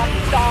 stop,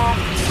 stop.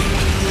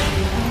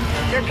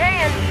 Sure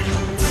can.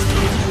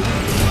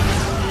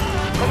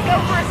 Let's go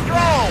for a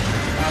stroll.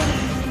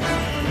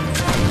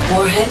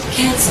 Warhead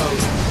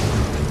cancelled.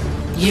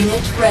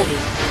 Unit ready.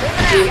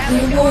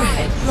 Nuclear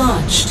warhead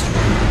launched.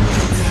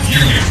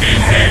 Unit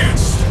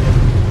enhanced.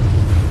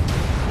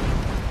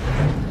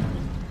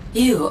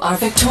 You are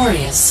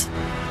victorious.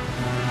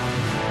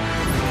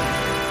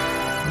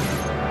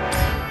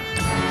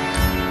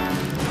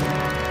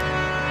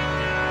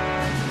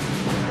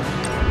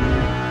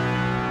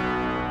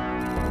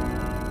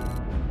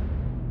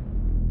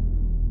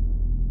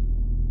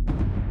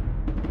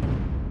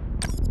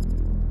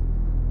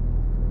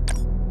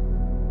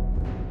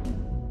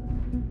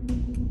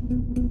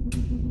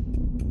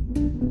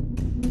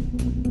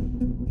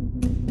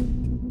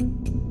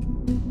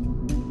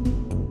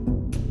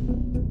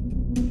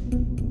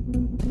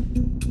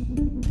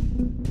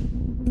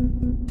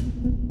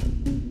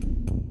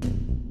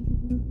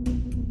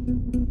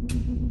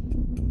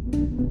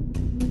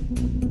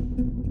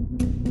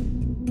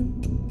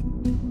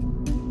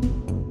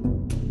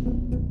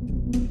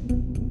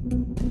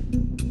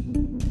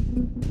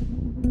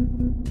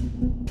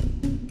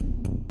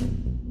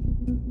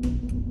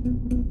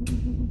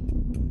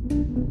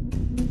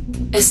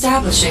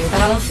 Establishing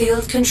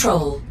battlefield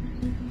control.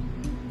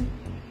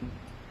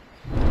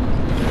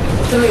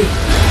 3,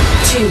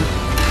 2,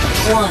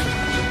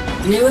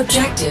 1. New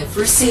objective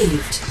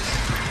received.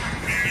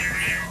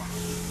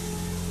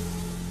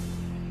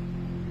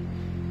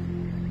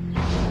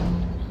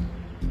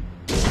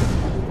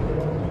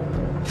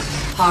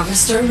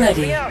 Harvester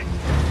ready. Me out.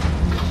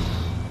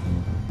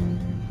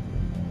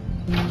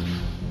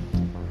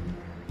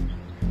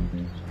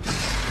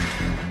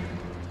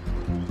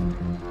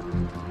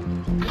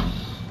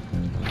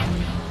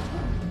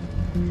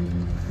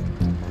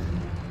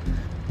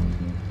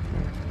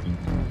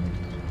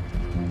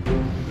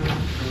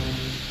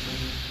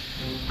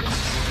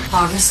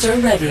 Harvester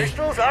ready.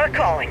 Crystals are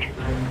calling.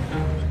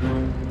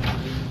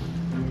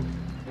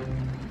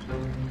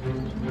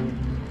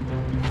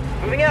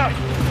 Moving out.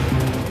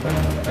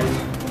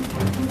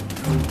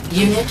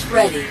 Unit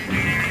ready.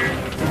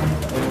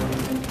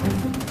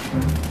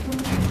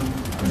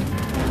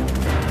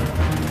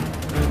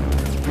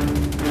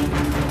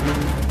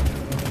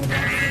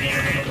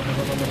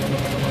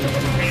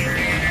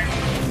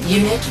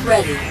 Unit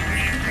ready.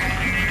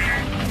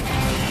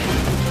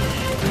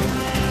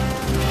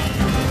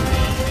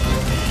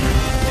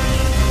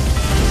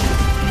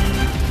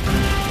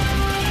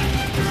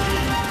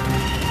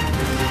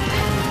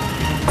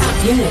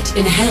 Unit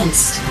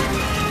enhanced.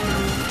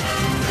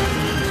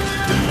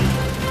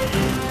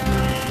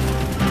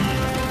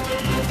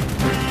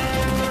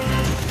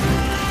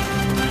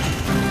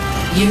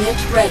 Unit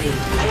ready.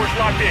 Force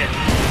locked in.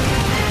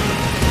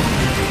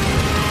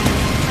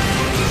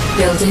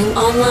 Building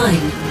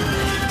online.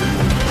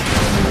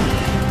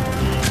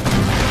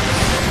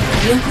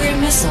 Nuclear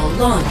missile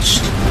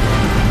launched.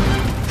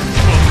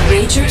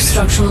 Major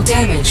structural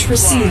damage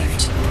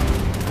received.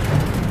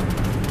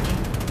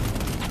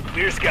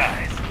 Clear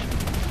skies.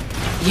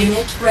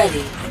 Unit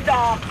ready.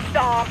 Stop,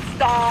 stop,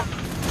 stop.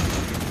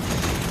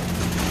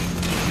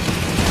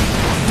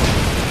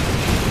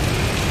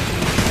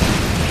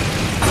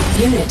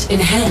 Unit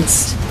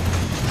enhanced.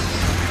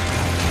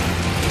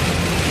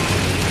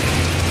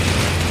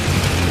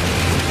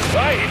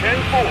 Right,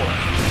 10-4.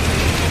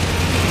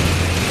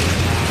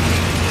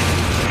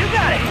 You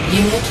got it.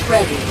 Unit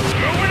ready.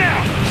 Moving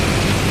out.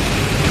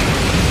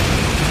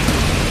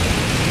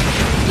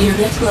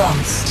 Unit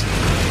lost.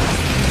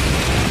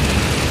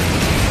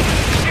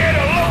 Get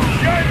a load,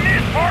 shut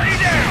this party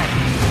down.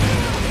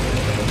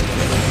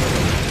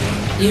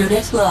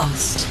 Unit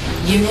lost.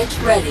 Unit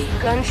ready.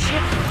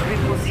 Gunship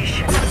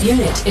reposition.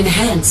 Unit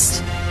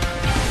enhanced.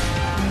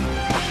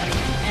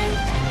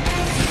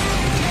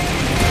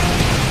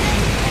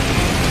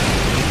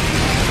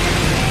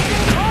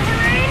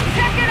 Wolverine,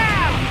 check it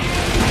out!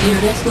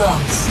 Unit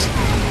lost.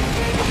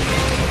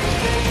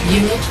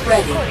 Unit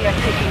ready. Zodiac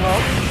taking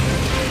off.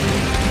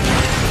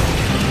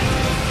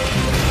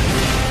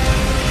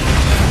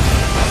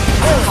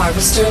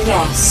 Harvester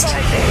lost.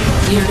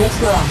 Unit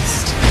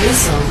lost.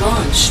 Missile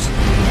launched.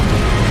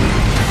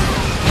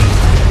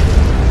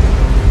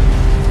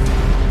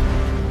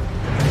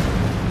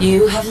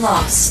 You have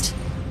lost.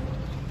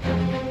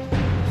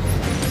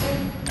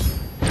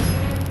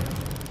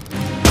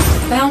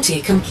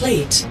 Bounty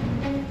complete.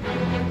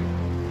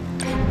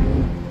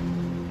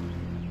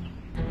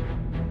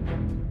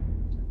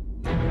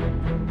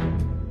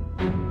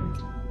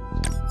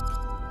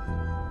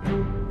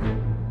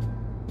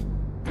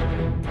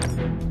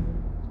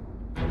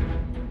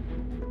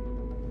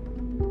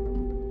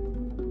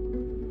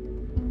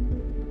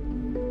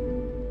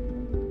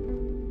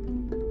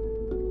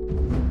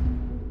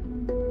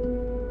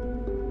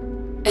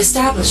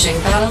 Establishing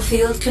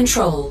battlefield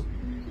control.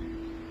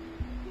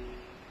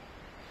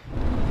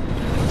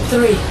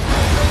 3,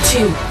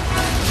 2,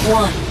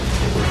 1.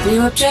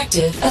 New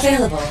objective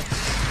available.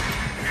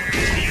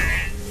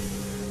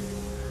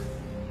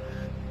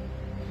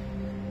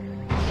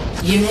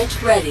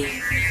 Unit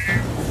ready.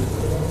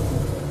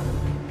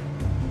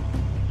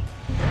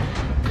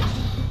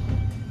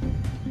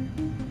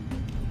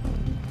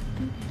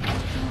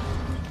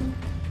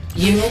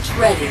 Unit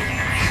ready.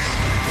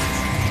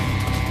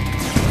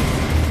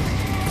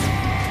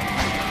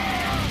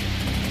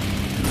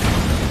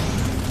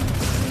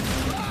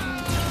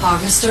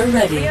 Harvester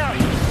ready.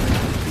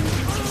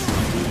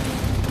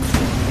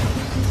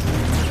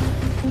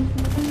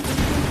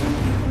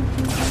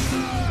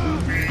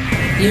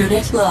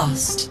 Unit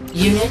lost.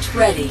 Unit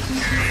ready.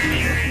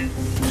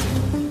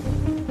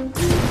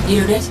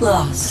 Unit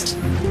lost.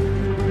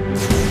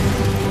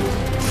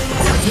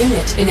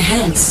 Unit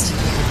enhanced.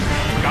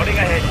 Scouting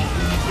ahead.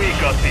 We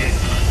got this.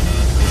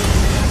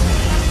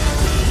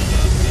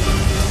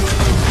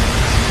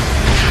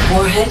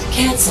 Warhead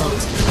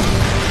cancelled.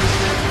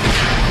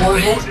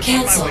 Warhead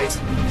cancelled.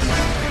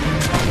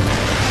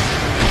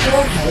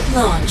 Warhead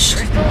launched.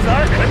 Crystals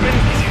are clipping.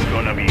 This is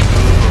gonna be good.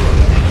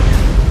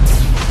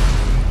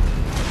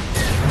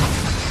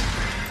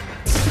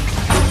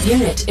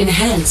 Unit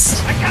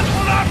enhanced. I can't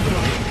hold up.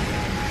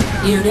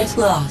 Unit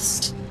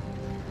lost.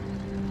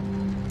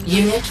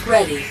 Unit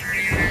ready.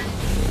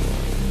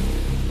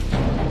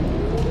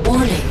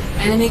 Warning,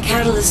 enemy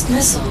catalyst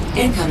missile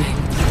incoming.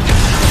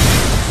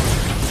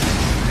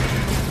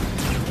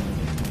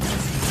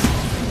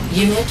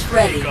 Unit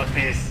ready. We got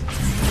this.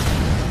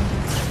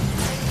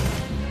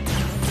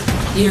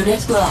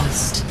 Unit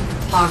lost.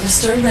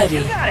 Harvester ready.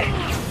 You got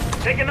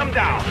it. Taking them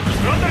down.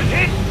 Runners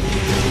hit.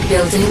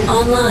 Building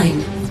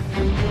online.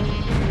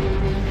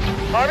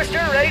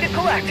 Harvester ready to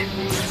collect.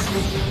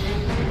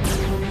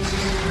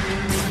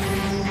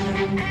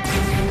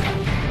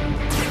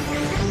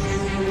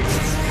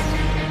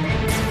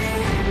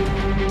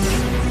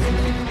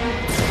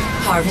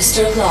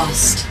 Harvester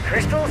lost.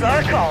 Crystals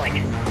are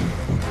calling.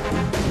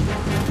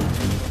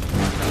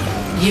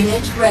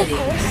 Unit ready.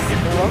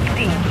 Locked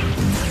in.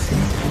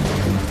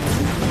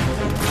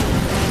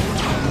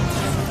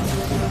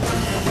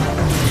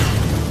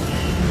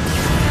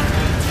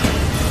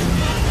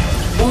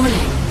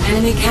 Warning,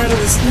 enemy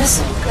catalyst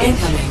missile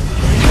incoming.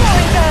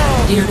 Going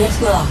down!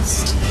 Unit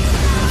lost.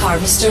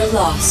 Harvester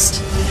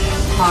lost.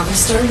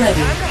 Harvester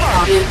ready.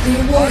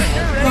 Nuclear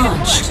warhead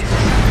launched.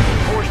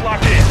 Force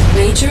locked in.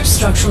 Major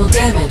structural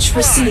damage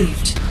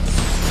received.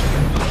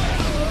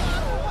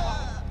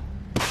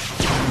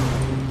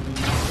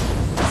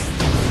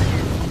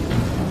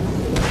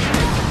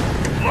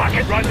 Lock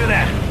it, roger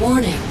that.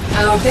 Warning,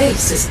 our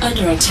base is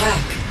under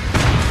attack.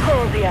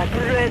 Zodiac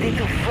ready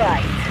to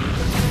fight.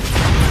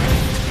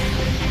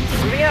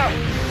 Moving out.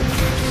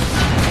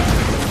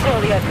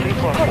 Zodiac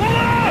report. Hold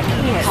up!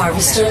 Yes.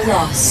 Harvester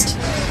lost.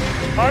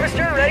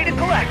 Harvester ready to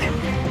collect.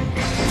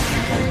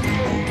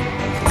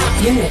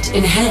 Unit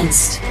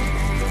enhanced.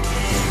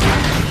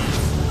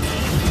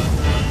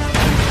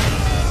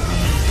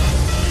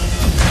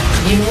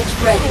 Unit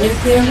ready.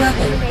 Nuclear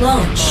weapon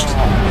launched.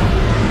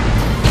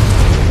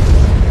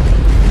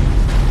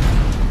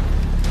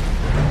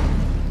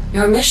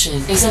 Your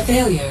mission is a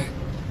failure.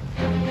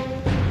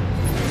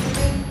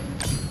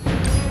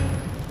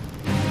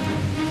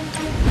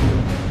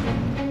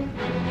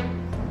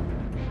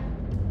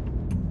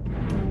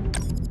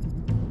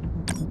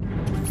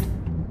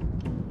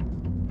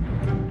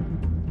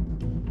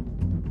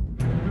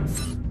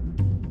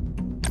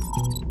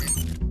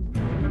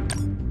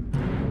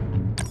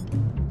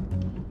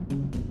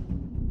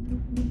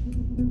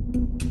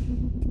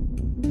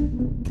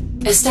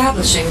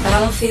 Establishing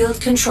battlefield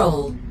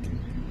control.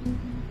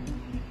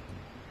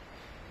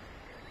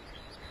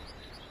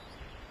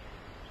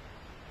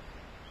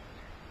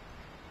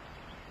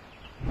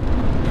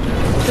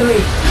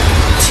 Three,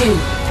 two,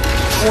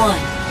 one.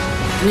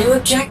 New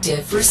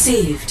objective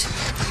received.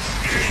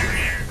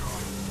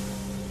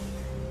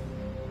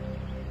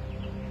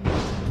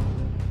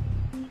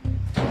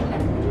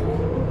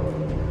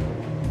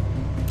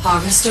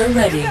 Harvester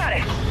ready. Got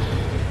it.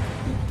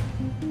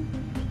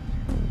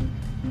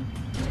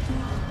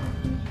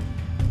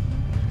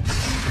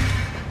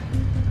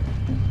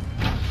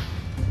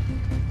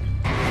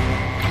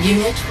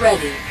 Unit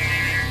ready.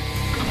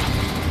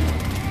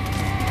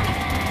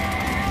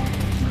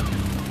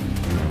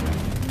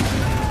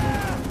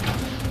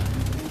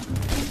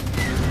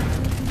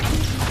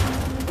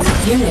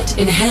 Unit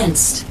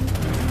enhanced.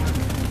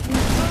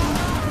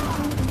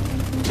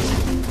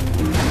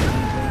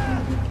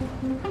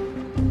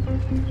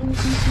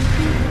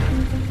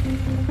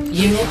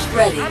 Unit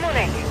ready. I'm on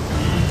it.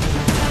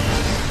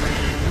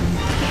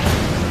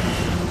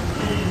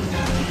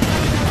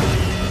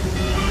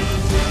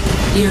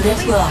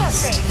 Unit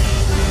lost.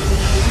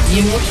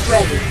 Unit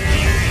ready.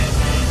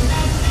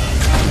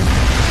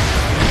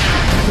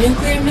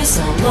 Nuclear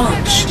missile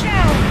launched.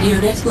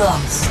 Unit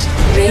lost.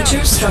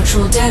 Major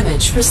structural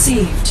damage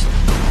received.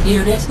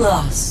 Unit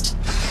lost.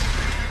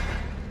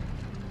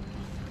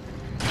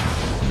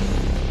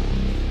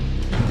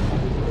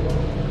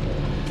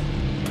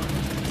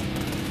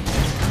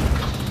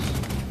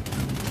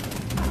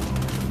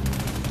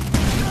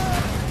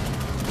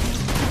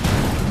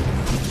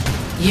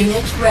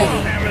 Unit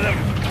ready. Hammer them.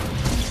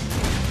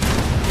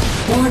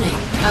 Warning,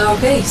 our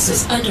base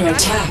is under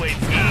attack.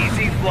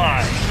 Easy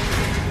fly.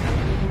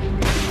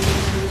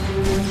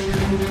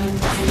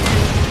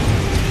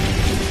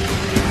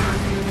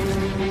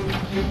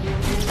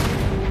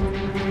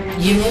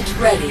 Unit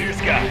ready.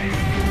 Here's guys.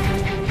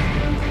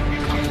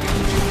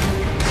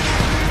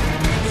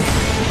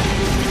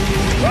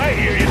 Right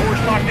here, your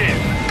horse locked in.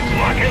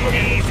 Lock it.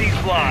 Easy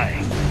fly.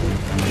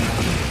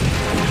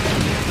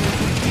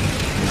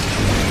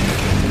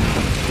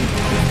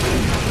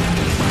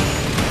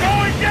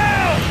 Going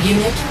down!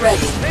 Unit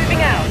ready.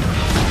 Moving out.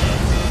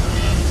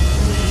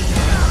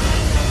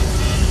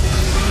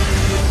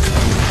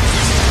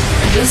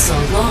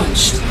 Missile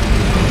launched.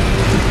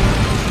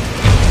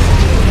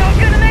 Not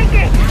gonna make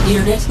it.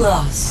 Unit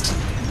lost.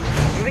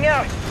 Moving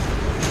out.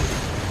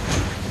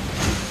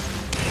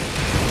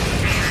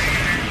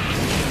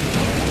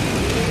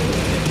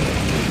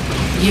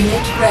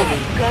 Unit ready.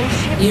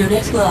 Gunship.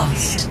 Unit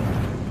lost.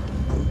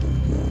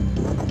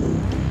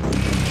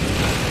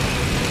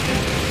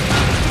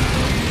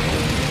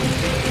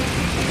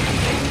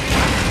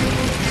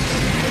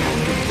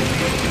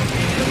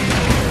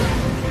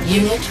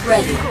 Unit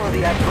ready.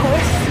 Cordia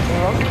course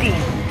locked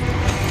in.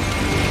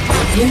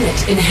 Unit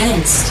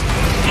enhanced.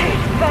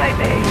 Bye,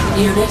 babe.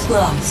 Unit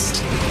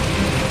lost.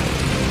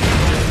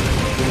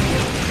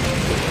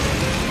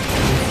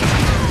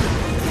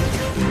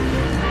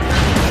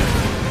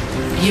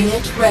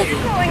 Unit ready.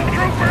 Rolling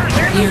troopers.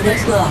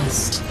 Unit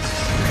lost.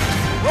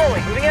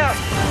 Rolling. Moving out.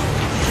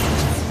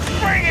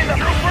 Bring in the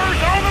troopers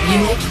on the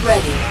move. Unit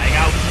ready. Flying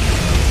out.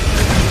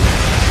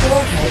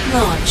 Warhead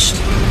launched.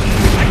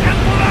 I can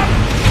pull up.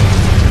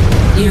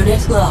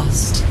 Unit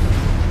lost.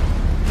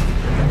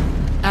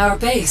 Our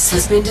base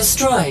has been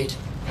destroyed.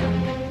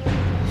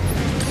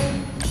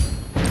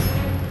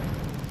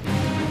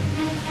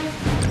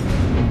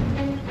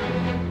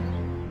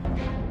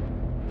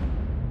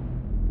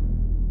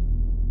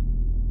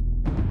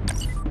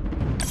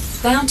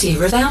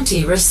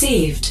 Bounty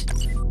received.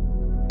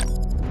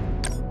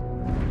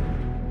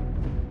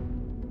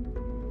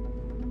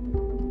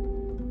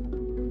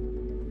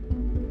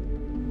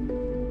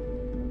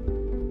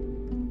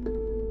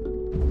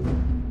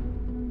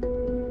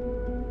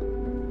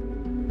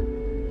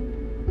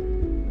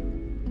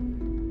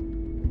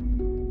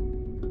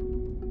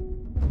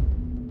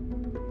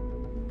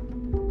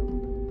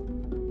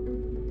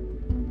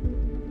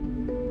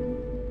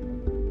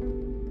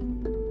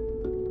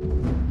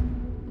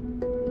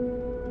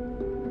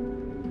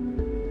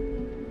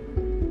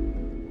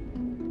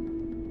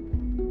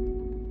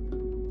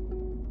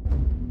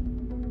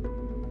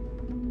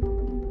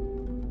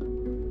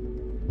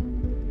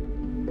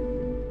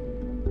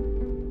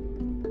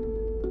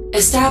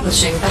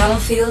 Establishing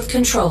battlefield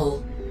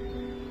control.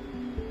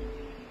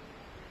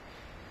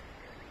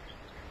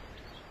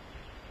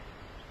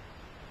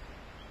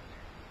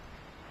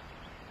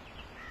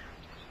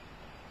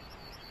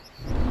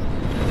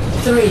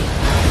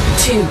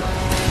 2,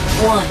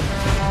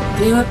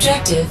 1. New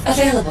objective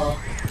available.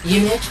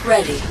 Unit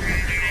ready.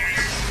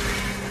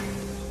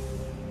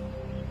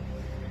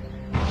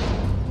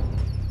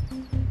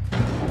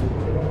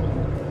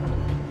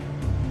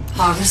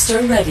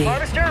 Harvester ready.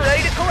 Harvester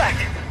ready to collect.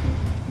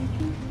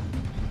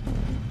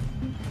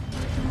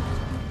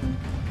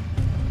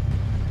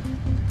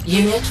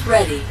 Unit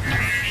ready.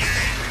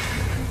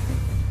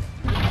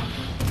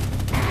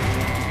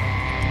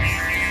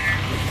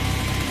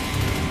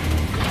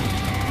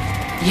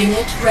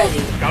 Unit ready.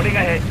 Scouting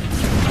ahead.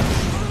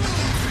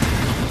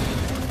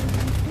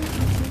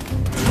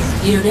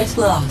 Unit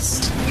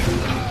lost.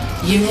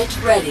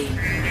 Unit ready.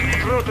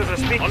 Through to the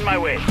speed. On my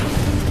way.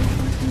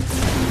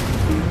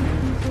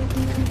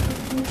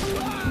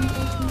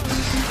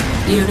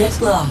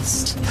 Unit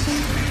lost.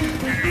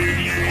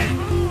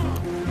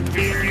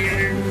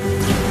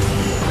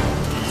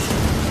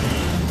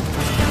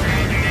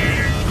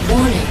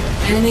 Warning,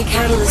 enemy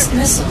catalyst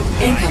missile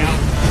incoming.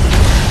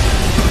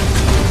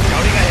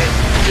 Scouting ahead.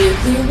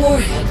 Nuclear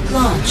warhead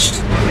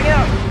launched. Moving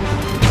out.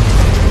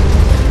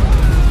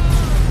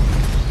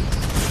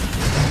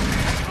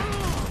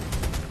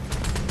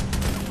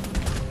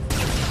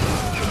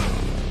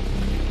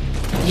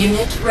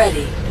 Unit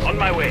ready. On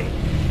my way.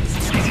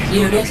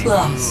 Unit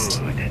lost.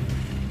 Good.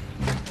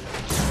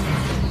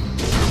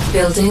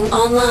 Building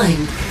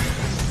online.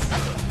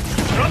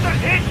 Brother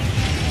hit.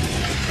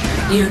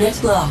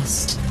 Unit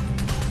lost.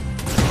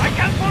 I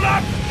can't pull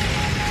up.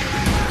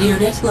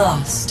 Unit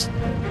lost.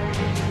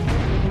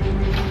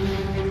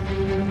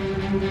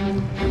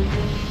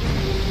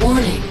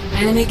 Warning,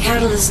 enemy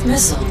catalyst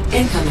missile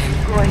incoming.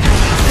 Great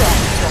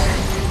doctor.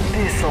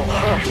 This'll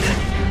hurt.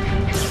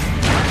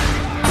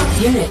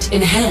 Unit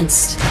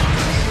enhanced.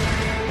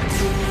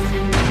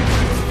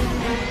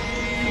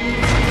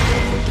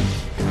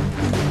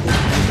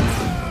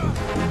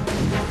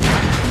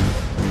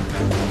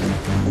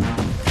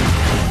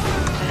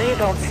 They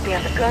don't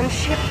stand a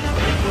gunship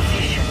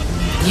position.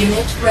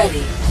 Unit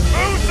ready.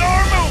 Boots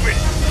are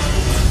moving.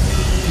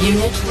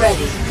 Unit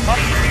ready.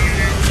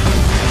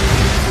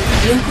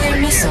 Nuclear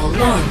missile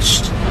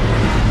launched.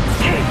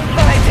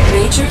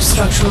 Major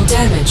structural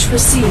damage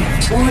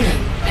received.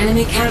 Warning,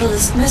 enemy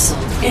catalyst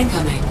missile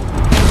incoming.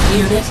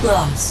 Unit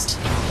lost.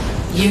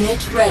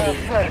 Unit ready.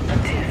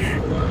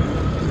 Affirmative.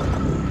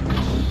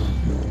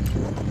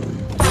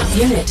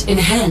 Unit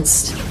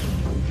enhanced.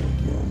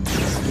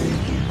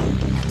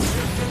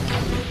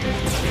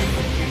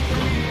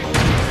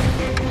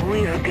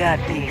 We've got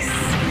this.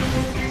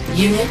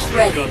 Unit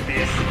ready. Got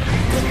this.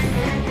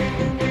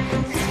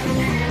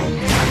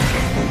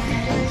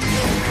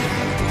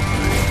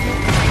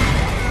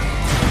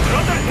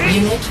 Brother hit.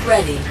 Unit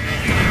ready.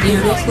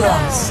 Unit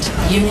lost.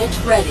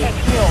 Unit ready.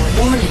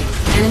 Warning,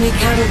 enemy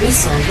counter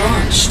missile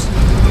launched.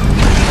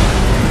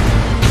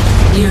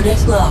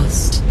 Unit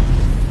lost.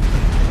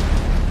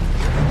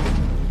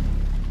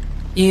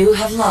 You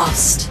have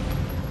lost.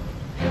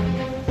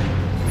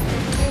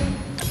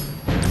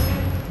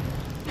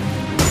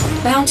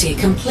 Bounty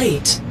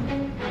complete.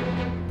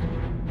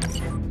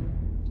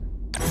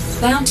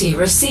 Bounty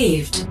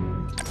received.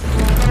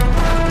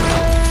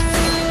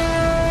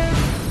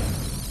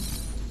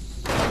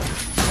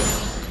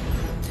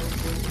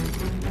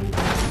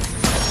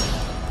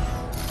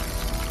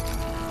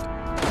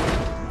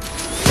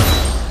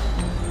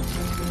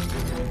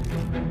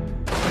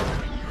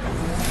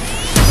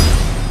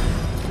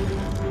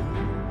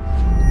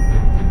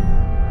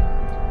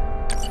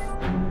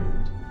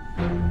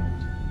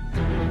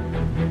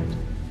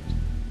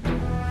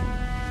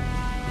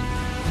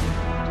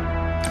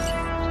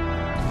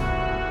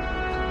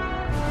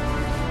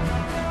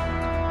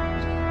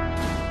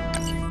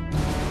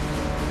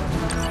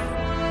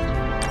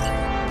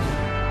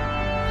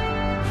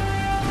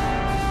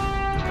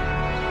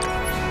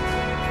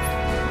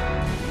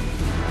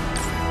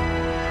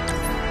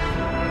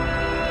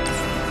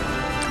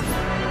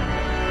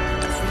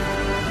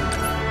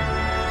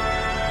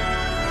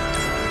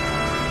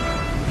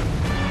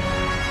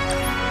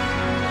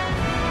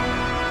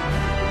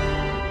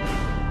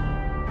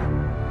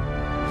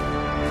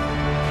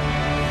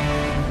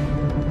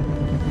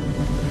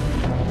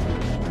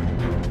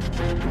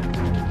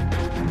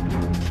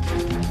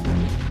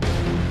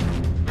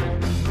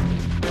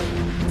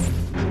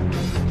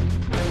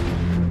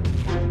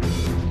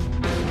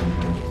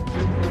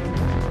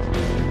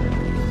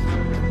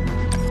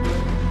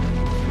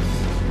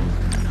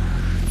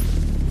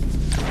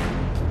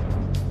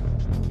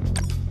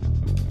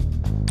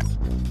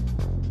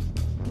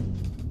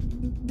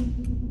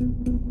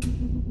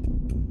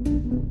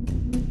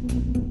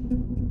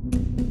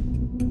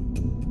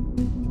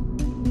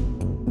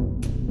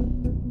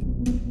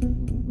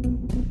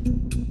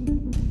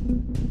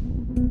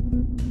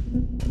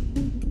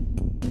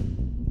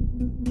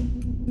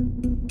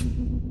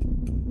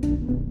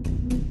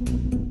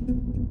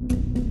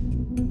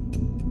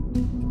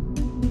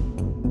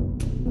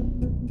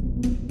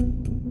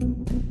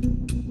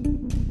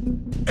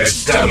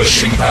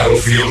 Establishing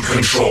battlefield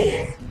control.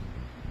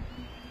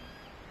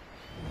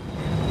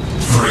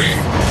 3,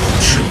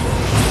 2,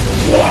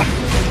 1.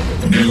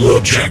 New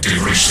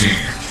objective received.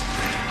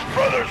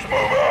 Brothers, move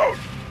out!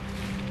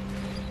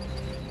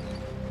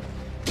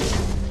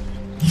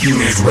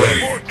 Unit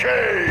ready. For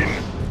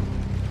Kane!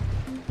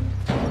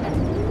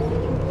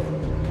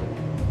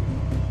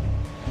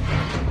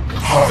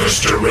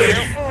 Harvester ready.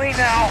 Carefully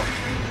now!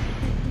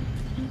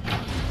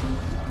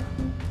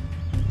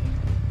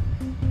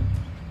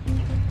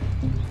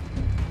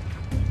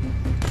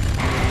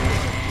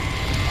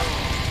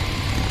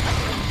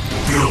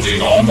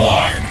 Building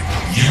online.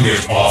 Unit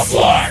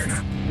offline.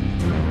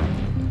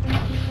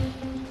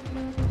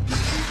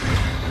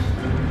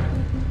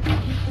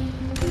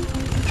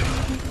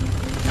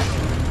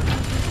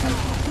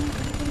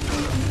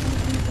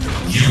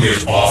 Unit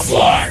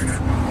offline.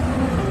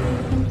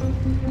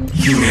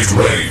 Unit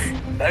ready.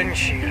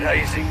 Banshee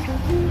rising.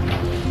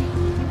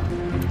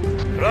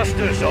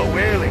 Thrusters are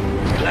whirling.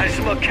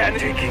 Plasma can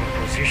taking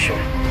position.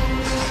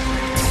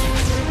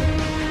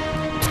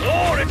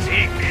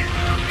 Lunatic!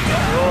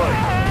 Destroy.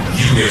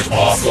 Unit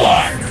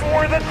offline.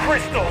 For the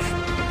crystals!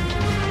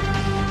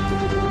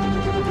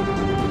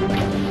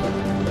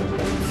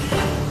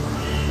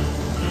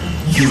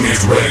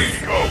 Unit ready.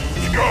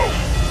 Let's go!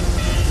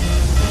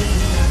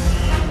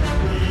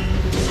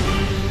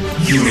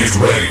 Unit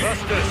ready.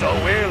 Thrusters are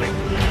whirling.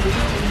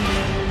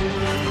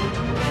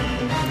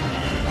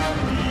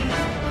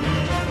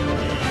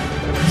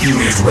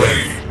 Unit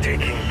ready.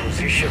 Taking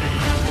position.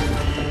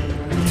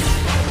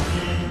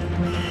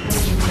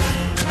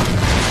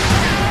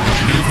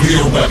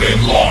 Nuclear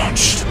weapon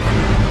launched.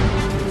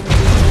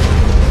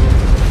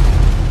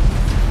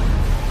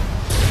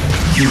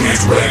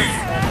 Unit ready.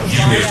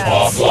 Unit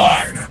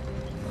offline.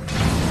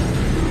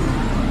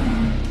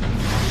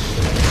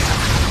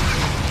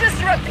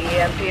 Disrupt the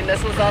EMP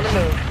missiles on the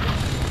move.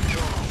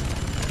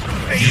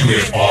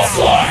 Unit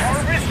offline.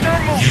 Harvester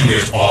move.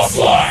 Unit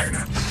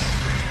offline.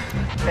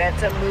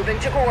 Phantom moving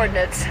to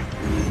coordinates.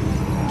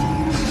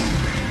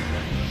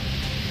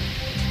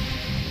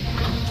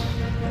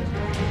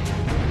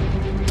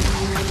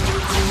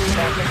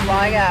 Phantom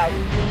flying out.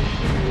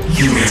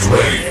 Unit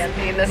ready.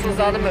 EMP missiles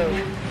on the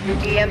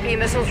move. EMP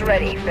missiles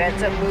ready.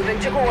 Phantom moving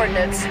to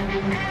coordinates.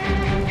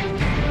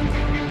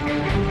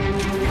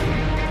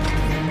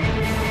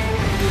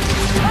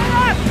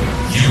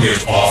 Unit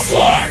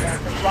offline.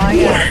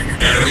 Flying out. Warning.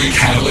 Enemy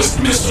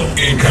catalyst missile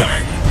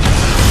incoming.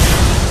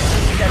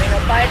 Setting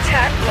up by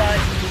attack blood.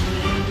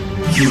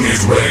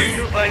 Unit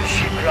ready. When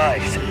she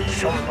cries,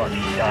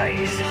 somebody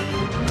dies.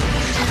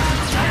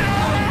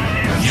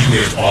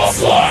 Unit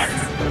offline.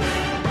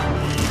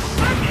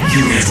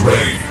 Unit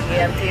ready.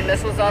 EMP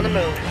missiles on the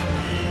move.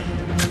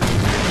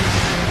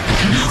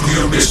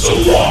 Nuclear missile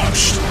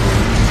launched.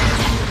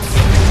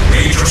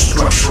 Major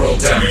structural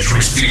damage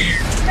received.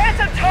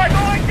 Phantom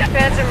target.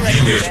 Phantom ready.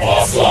 Unit Phantom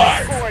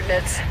offline.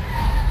 coordinates.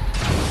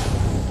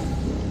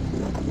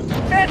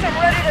 Phantom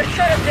ready to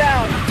shut him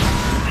down.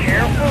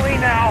 Carefully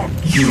now.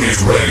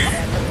 Unit ready.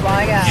 Phantom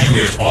flying out.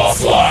 Unit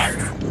offline.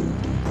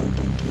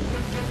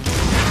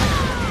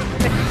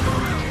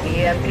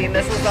 EMP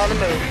missiles on the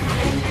move.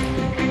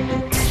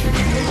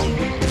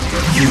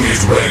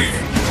 Unit ready.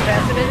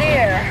 Phantom in the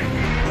air.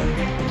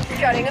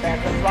 Shutting him.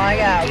 Phantom flying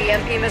out.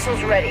 EMP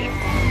missiles ready.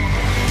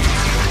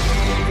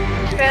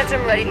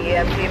 Phantom ready.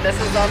 EMP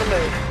missiles on the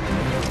move.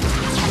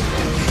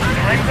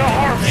 Time to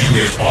harvest.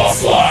 Unit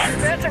offline.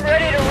 Phantom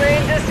ready to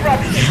rain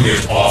disruption.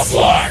 Unit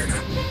offline.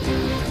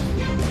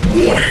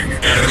 Warning.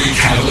 Enemy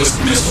catalyst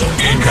missile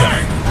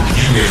incoming.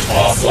 Unit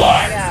Flying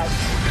offline. out.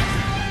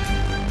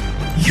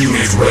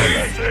 Unit ready.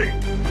 See?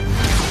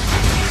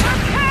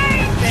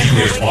 Phantom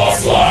Unit ready.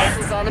 offline.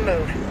 Missiles on the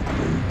move.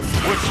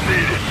 What's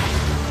needed?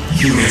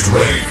 Unit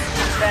ready.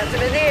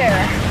 Phantom in the air.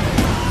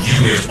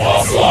 Unit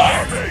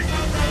offline. Hey,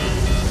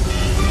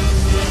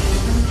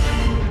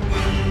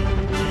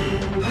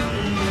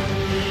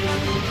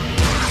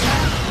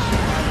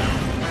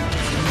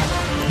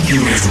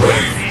 Unit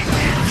ready.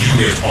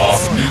 Unit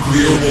off.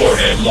 Nuclear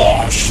warhead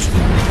launched.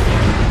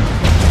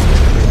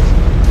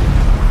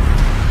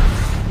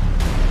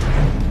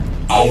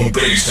 Our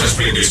base has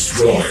been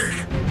destroyed.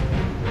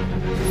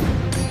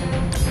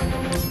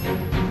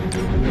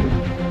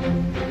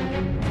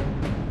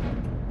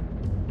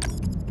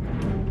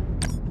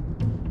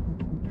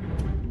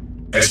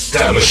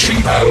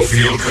 Establishing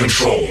battlefield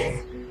control.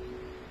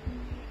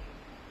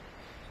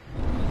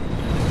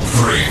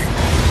 3,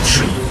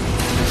 2,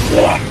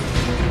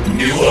 1.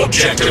 New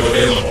objective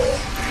available.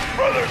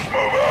 brothers,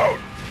 move out!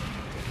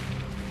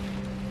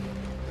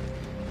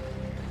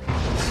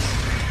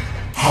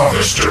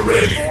 Harvester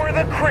ready. For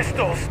the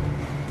crystals!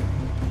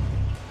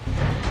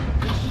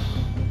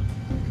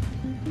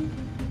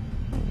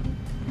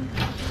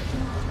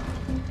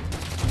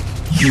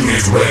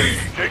 Unit ready.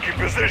 Taking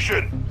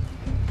position!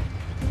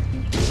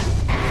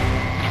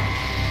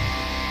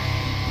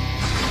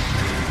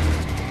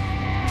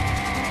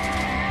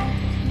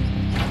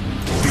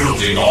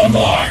 Building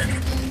online.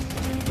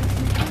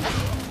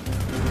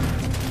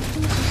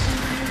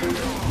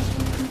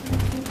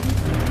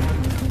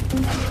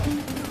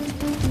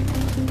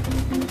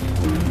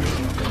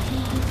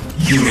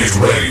 Unit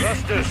ready.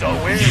 Thrusters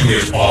are weird.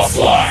 Unit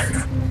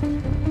offline.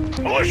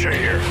 militia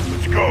here.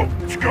 Let's go.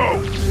 Let's go.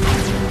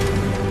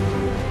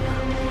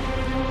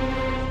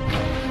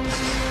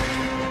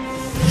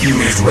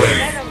 Unit ready.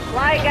 Venom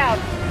flying out.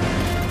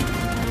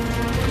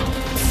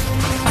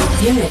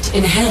 Unit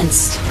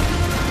enhanced.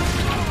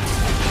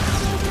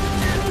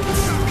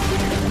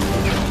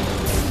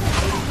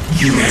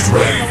 Unit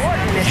ready.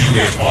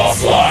 Unit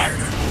offline.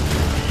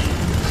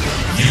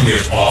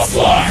 Unit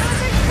offline.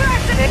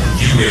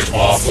 Unit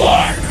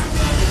offline.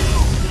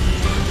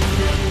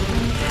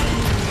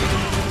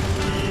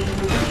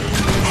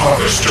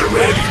 Harvester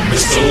ready.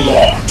 Missile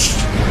launched.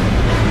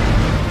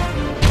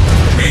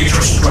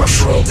 Major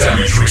structural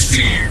damage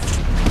received.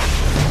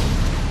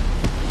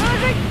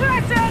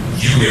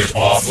 Unit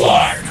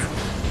offline.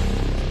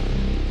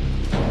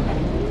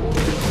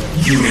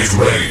 Unit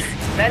ready.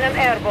 Venom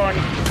airborne.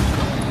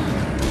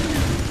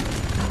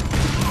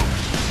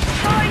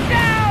 Going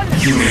down!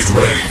 Unit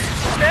ready.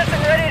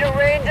 Nothing ready to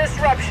rain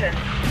disruption.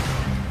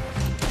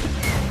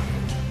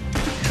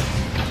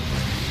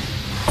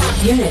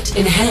 Unit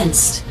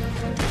enhanced.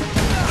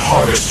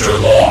 Harvester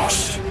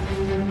lost.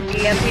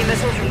 EMP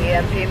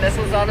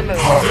missiles on the move.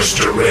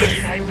 Harvester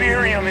ready.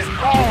 Tiberium is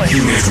calling.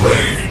 Unit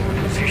ready.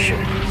 Position.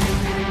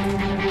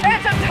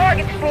 That's a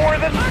target for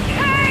the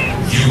okay.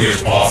 Unit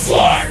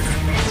offline.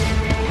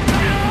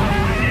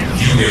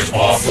 Unit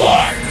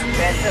offline.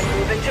 Phantom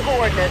moving to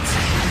coordinates.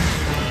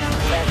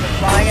 Phantom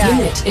flying out.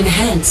 Unit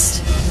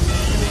enhanced.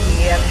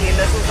 EMP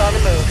missiles on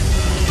the move.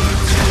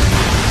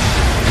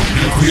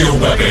 Nuclear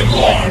weapon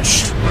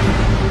launched.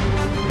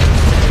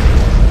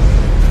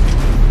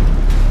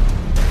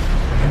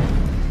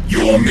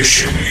 Your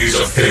mission is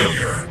a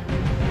failure.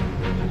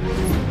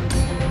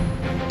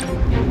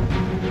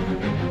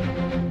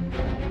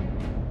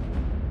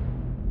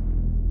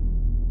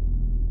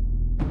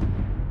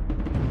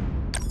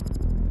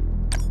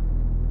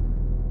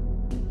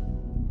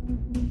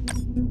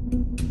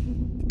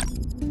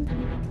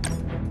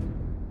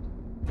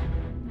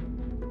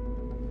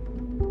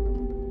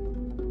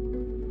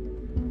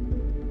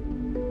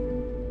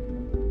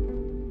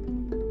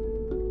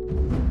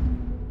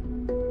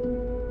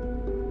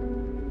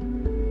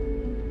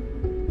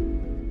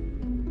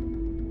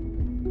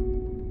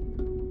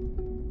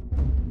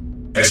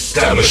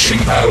 Establishing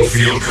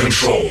battlefield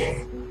control.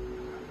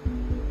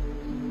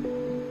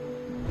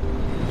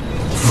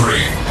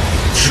 3,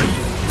 2,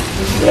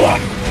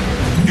 1.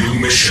 New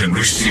mission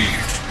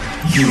received.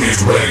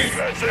 Unit ready.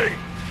 That's it.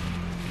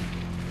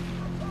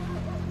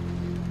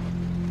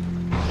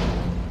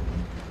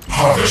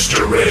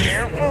 Harvester ready.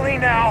 Carefully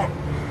now.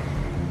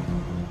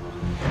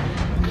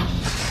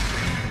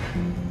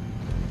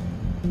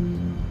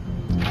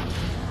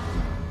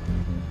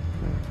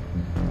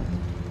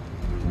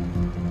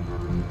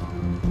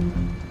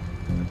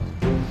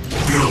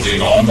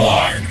 Building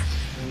online.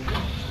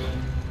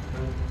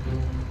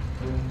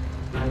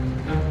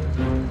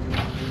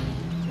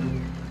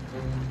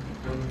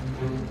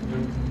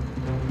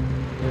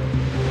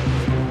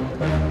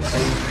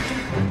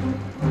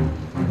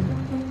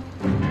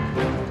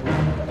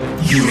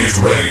 Unit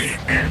ready.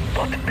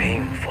 But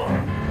painful.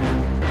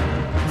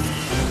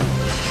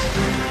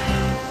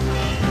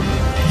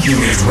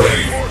 Unit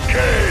ready.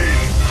 Okay.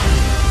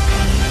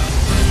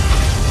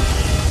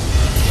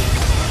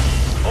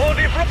 All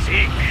different.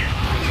 Seek.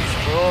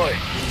 Destroy.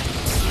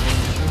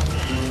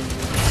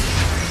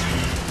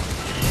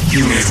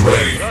 Unit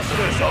ready.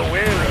 Thrusters are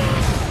weary.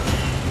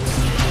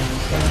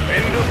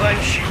 When the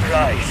Banshee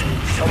cries,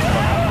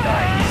 someone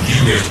dies.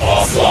 Unit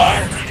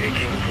offline.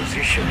 Taking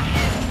position.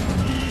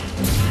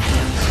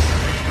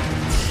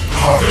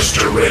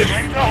 Harvester ready.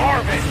 Time to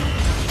harvest.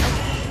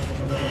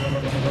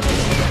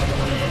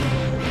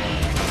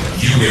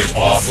 Unit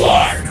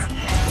offline.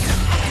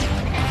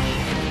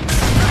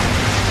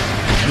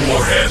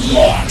 Warhead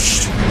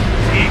launched.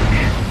 Seek.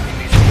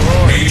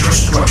 Destroy. Major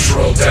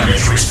structural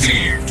damage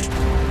received.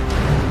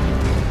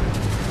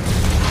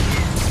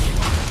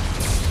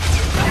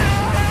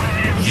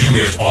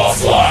 Unit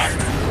offline.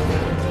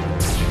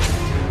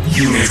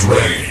 Unit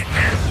ready.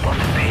 But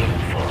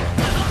painful.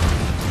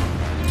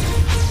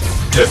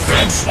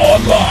 Defense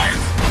online.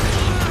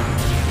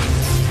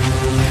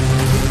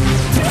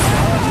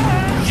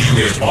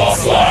 Unit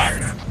offline.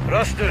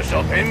 Thrusters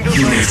up into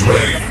Unit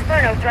ready.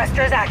 Inferno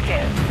thrusters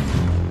active.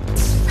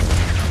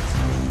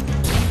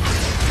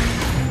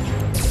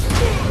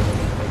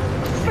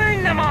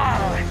 Burn them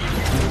all!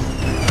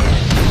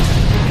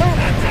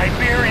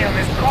 Tiberium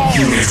is calling.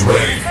 Unit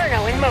ready. Inferno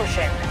in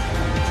motion.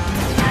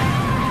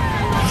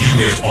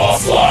 Unit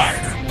offline.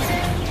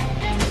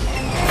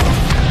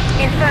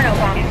 Inferno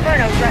bomb.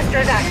 Inferno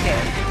thrusters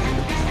active.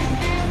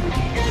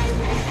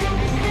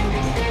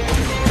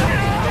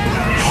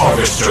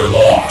 Harvester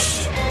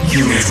lost.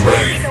 Unit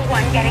ready. The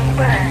one getting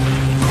burned.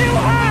 Too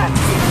hot!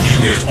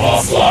 Unit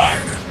offline.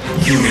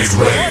 Unit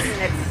ready.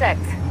 Coordinates set.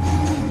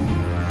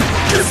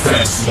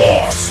 Defense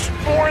lost.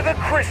 For the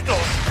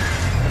crystals.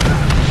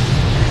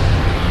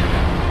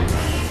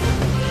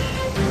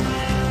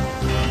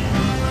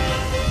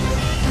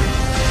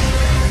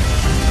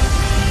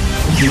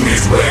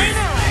 Unit ready.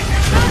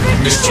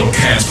 Missile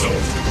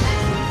cancelled.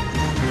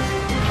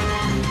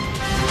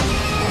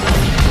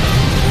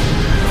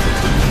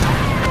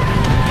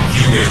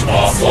 Unit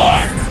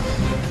offline.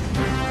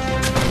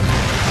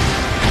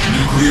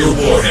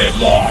 Nuclear warhead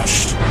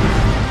launched.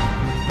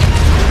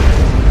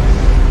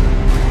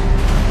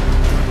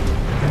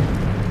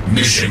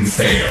 Mission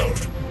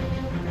failed.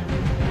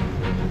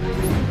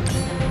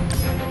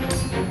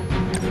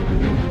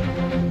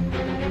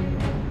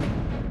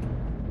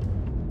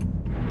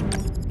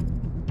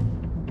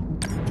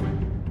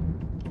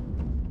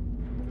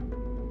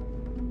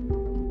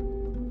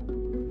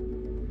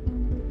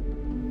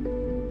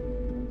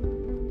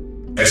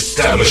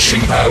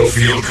 Establishing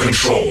battlefield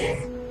control.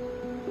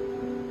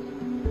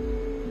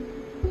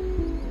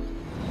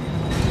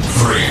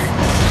 3,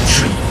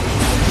 2,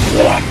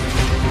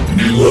 1.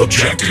 New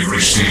objective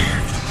received.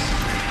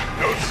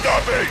 No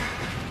stopping!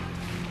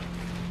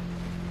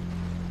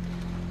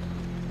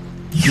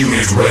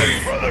 Unit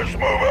ready. Brothers,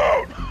 move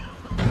out!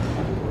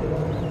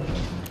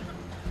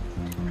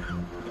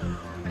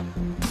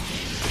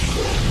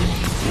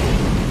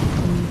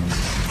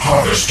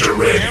 Harvester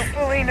ready.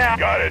 Carefully now.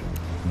 Got it.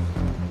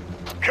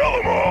 Kill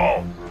them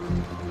all!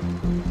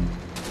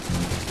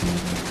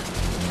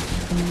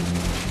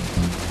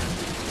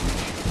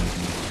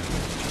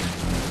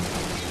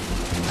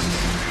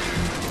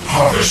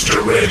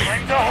 Harvester ready.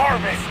 Time to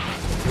harvest!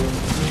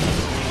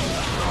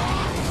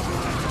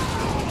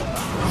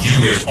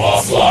 Unit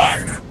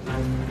offline.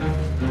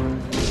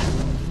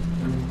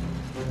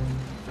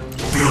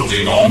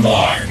 Building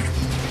online.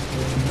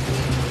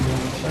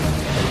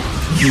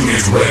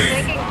 Unit ready.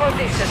 Taking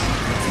position.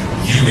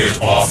 Unit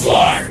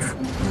offline.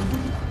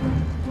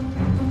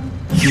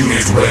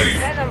 Unit ready.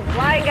 Venom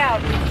flying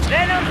out.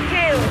 Venom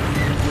killed.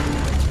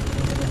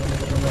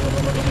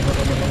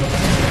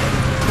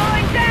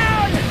 Going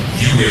down!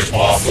 Unit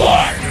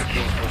offline.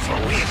 Looking for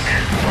some weak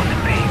on the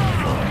main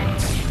floor.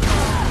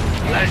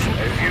 As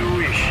you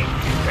wish.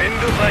 When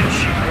the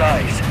banshee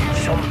cries,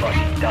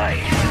 somebody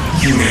dies.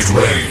 Unit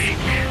ready.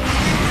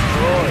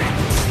 Destroy.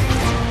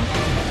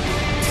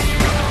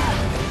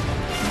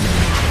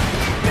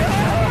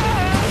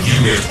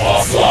 Unit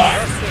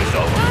offline. It's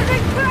over.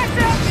 Losing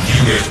pressure!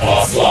 Unit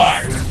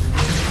offline.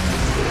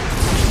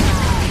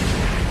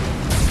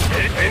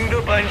 When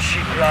the banshee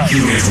cries,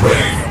 Unit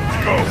ready.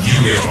 go.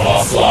 Unit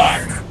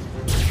offline.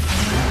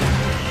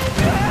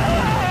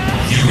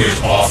 Unit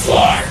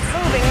offline.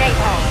 Moving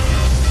napalm.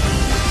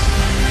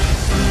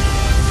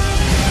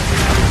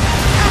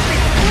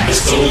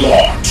 Missile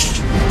launched.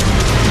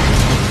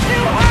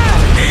 Too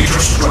high! Major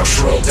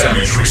structural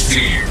damage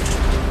received.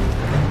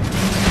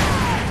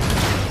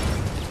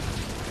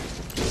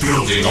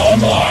 Building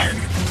online.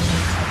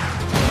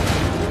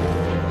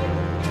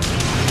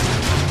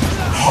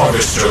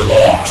 Harvester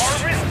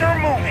lost. Harvester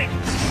moving.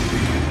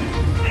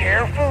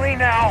 Carefully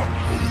now.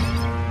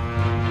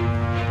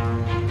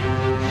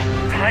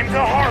 Time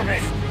to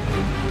harvest.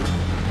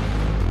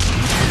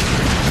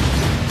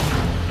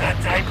 That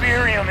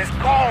Tiberium is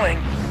calling.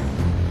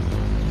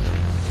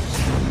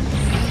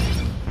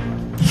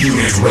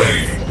 Unit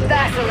ready.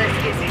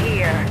 Basilisk is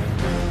here.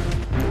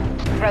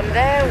 From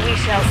there we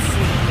shall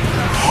see.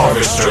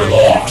 Harvester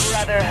lost.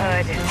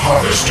 Brotherhood.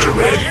 Harvester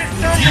ready.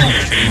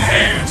 Unit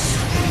enhanced.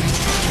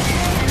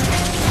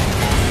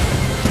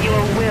 Your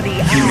will be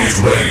Unit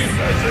ours. ready.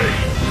 That's it.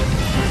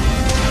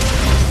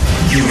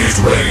 Unit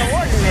ready.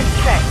 Coordinates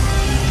set.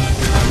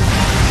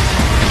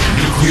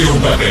 Nuclear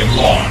weapon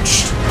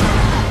launched.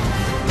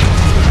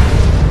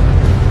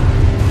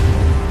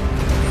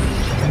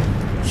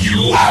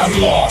 You have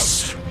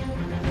lost.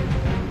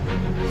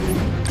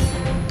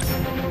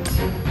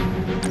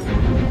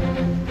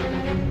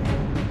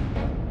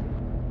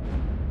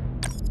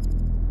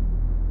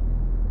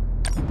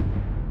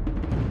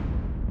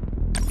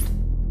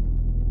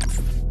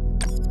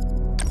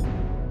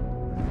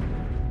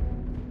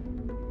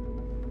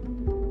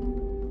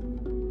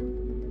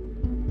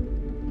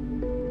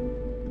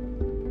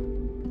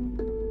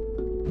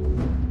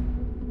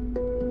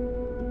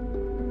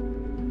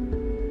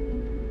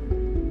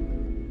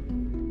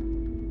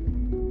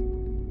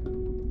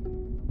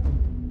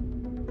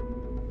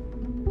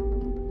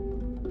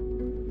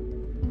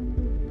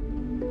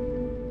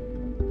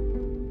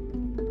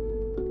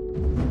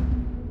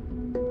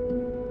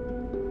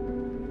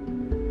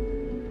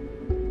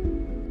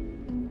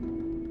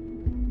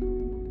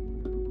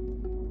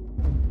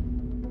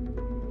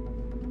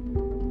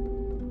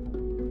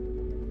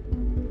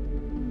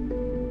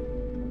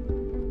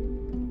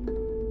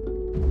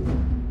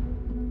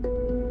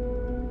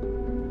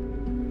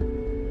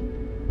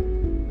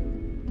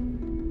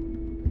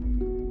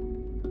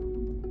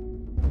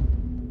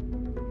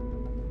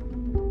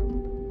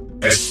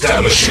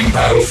 Establishing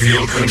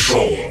battlefield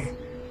control.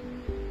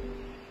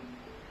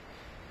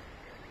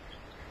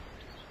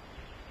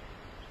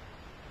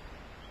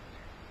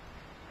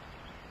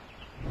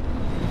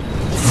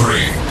 3,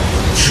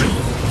 2,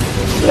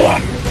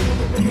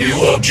 1.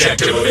 New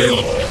objective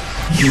available.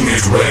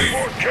 Unit ready.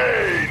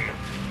 Arcane!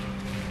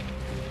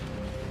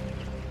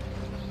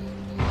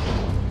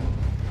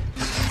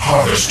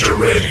 Harvester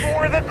ready.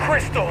 For the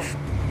crystals!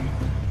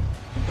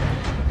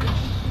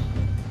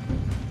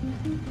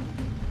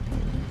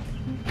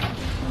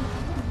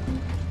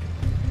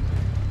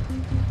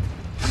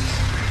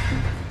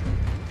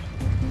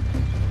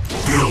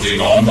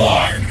 Building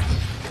online.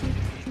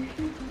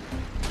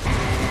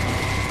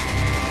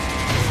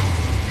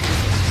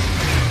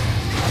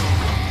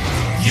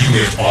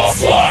 Unit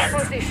offline.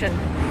 Position.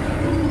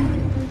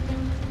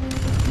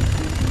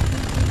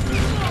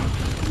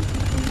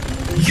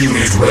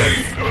 Unit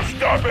ready. No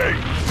stopping!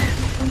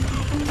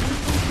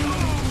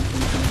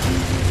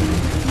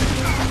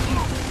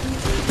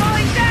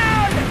 Going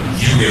down!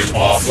 Unit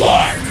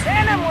offline.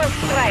 Venom will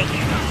strike.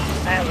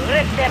 I'll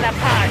rip them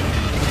apart.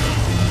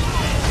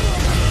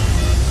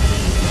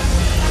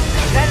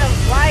 Venom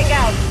flying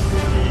out.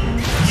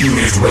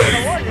 Unit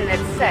ready.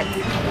 Coordinates set.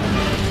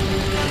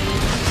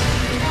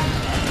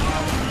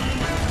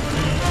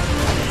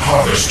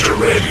 Harvester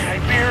ready.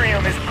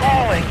 Tiberium is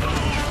calling!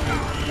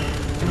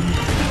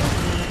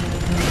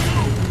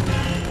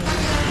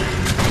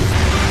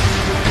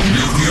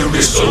 Nuclear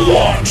missile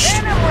launched.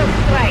 Venom will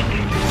strike.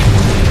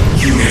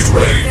 Unit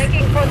ready.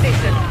 Taking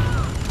position.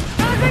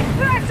 Losing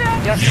pressure!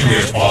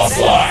 Unit Venom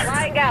offline.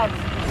 flying out.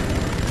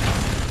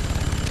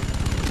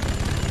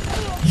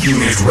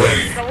 Unit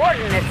ready.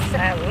 Coordinates.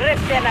 I'll rip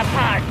them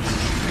apart.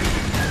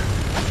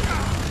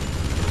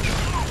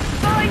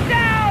 Going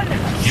down!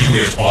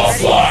 Unit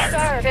offline.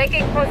 Sir,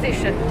 taking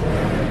position.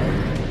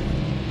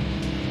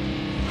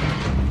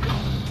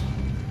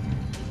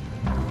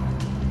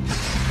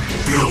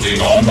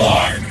 Building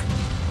online.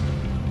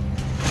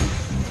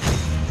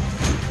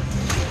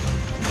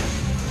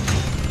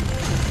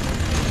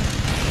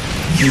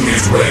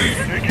 Unit ready.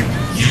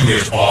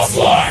 Unit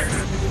offline.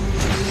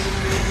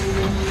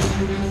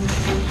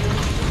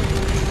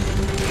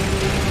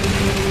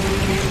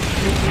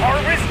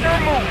 Harvester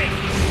moving!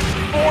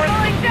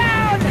 Going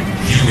down!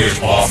 Unit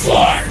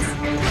offline.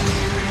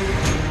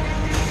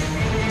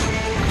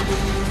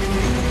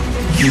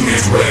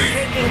 Unit ready.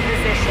 Taking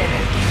position.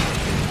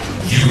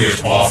 Unit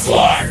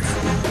offline.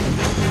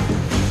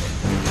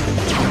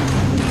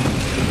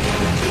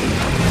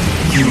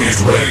 Unit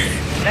ready.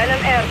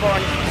 Venom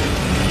airborne.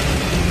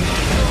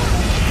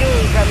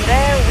 Soon from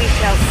there we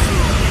shall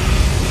see.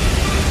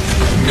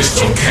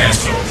 Missile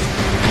canceled.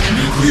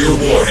 Nuclear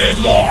warhead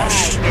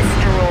launched.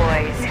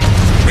 Destroys.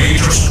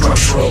 Major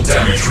structural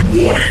damage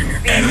warning.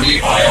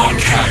 Enemy ion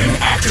cannon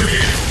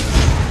activated.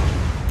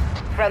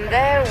 From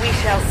there we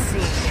shall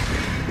see.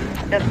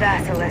 The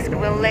Basilisk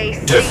will lay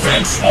siege.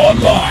 Defense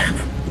online.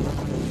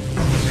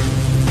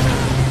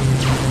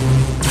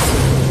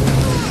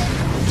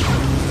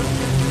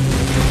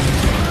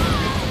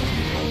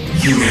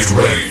 Unit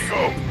ready.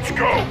 Go! Let's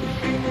go!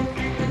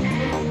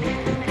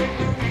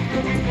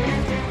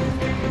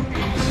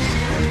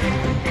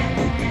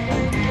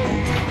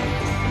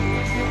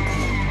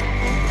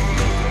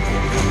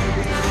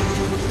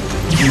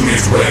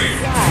 Unit ready.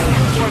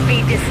 Die or be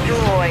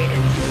destroyed.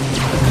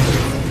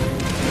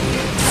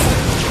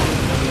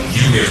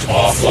 Unit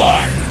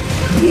offline.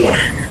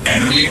 Warning.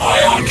 Enemy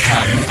ion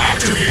cannon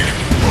activated.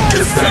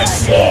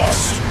 Defense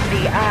lost.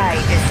 The eye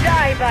is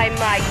die by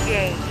my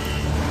gaze.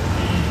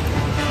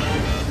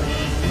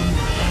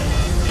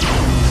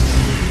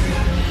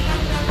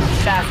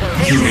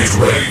 Basilisk. Unit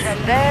ready.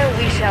 From there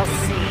we shall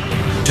see.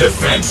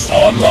 Defense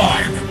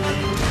online.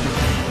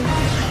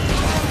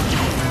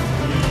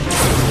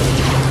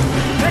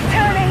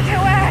 Returning to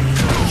us!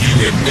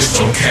 Unit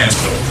missile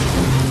canceled.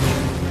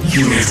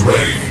 Unit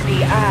ready.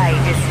 The eye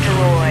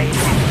destroyed.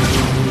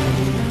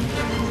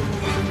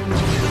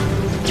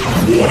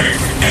 Warning.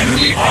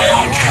 Enemy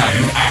ion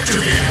cannon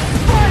activated.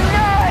 For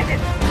none!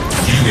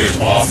 Unit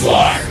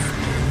offline.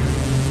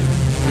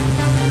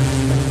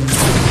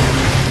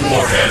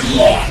 Warhead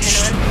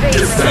launched.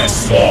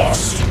 Defense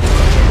lost.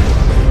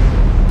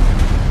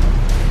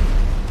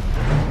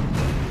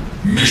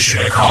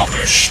 Mission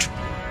accomplished.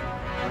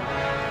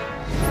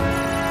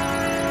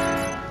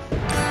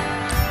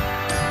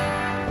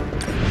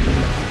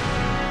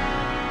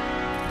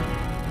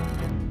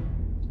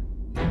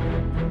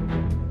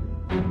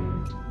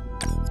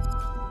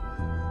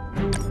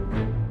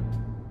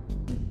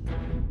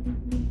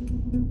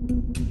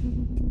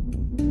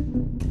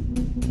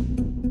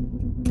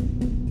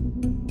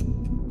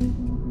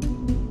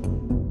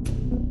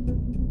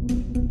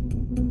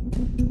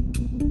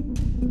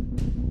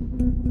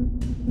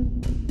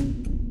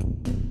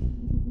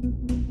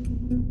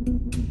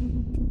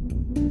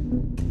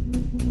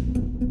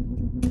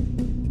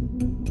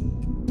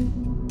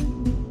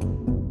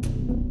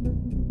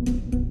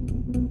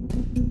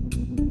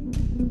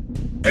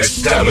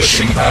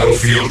 Establishing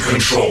battlefield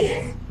control.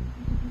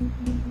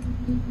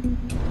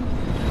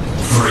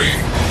 3,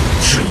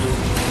 2,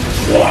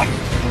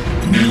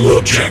 1. New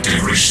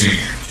objective received.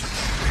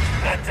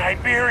 That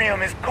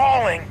Tiberium is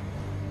calling!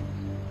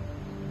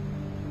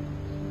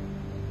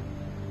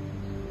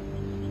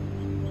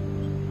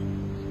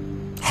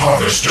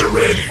 Harvester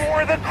ready.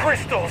 For the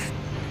crystals!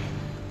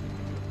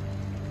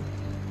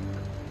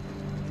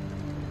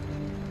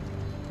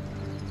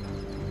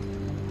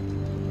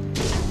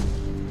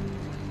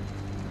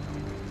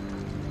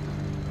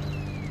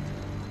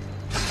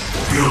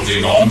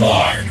 Building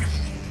online.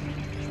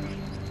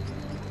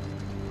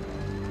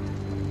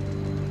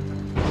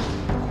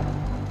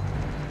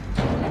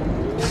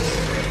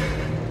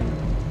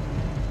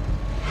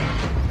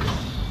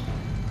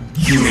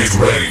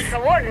 ready.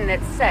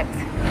 Coordinates set.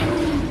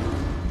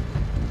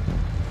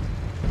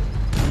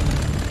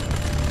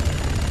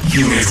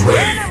 Unit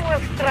ready. Venom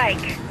will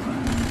strike.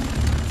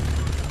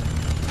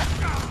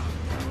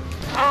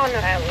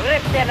 Honor, I'll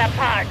rip them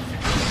apart.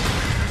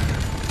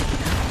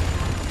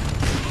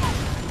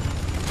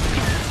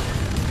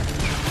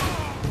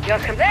 Your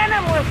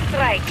Venom will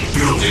strike.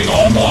 Building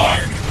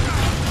online.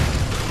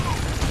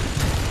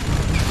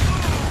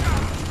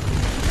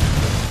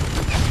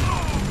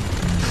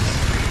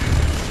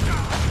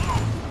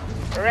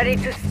 Ready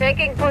to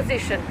taking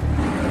position.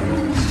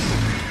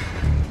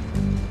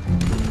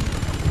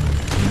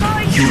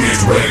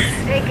 Unit ready.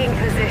 Taking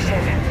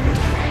position.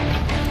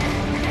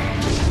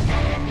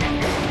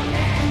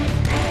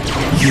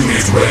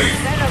 Unit ready.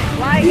 Venom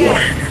flying in.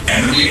 Warning.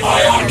 Enemy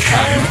ion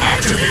cannon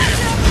activated.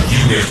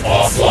 Unit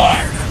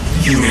offline.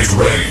 Unit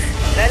ready.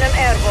 Venom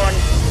airborne.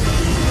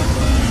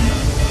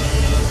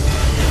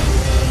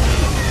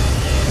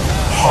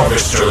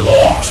 Harvester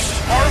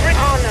lost.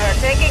 Honor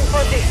taking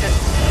position.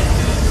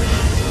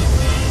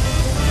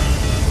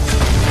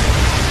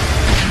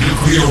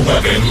 Nuclear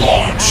weapon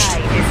launched.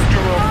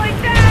 Going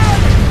down.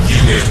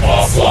 Unit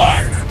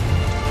offline.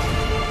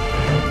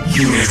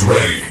 Unit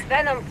ready.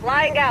 Venom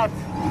flying out.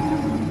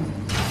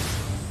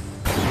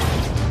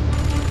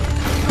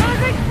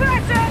 Losing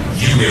pressure.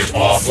 Unit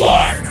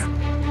offline.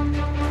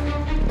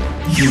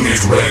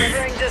 Unit ready.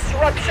 Delivering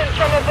disruption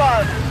from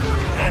above.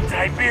 That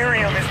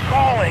Tiberium is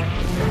calling.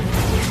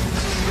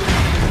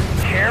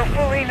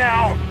 Carefully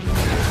now.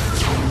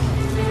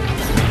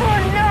 For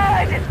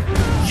none.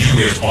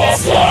 Unit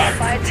offline.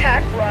 My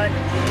attack run.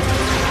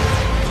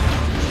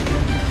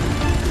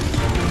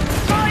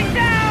 Going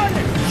down.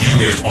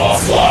 Unit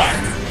offline.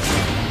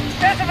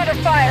 Phantom under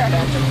fire.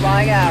 Phantom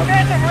flying out.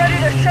 Phantom ready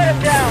to shut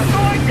him down.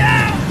 Going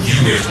down.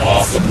 Unit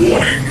off.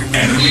 Warning.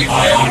 Enemy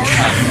ion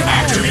cannon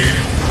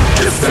activated.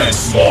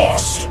 Defense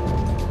lost.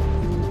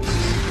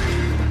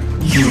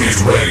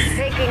 Unit ready.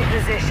 Taking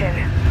position.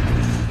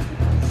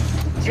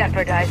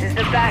 Jeopardizes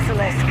the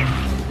Basilisk.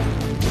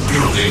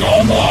 Building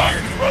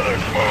online.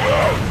 Brothers, move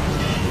out.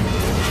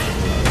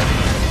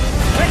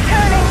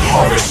 Returning.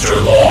 Harvester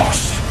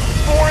lost.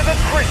 For the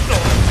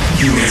crystal.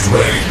 Unit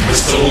ready.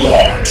 Missile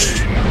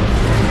launched.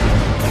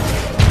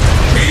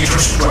 Major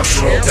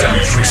structural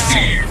damage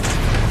received.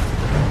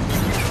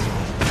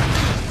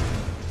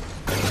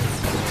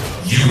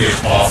 Unit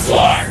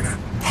offline.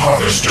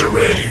 Harvester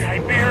ready.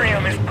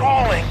 Tiberium is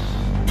calling.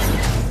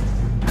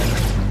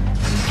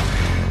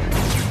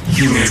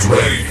 Unit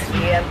ready.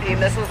 EMP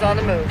missiles on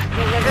the move.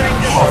 Delivering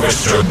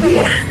Harvester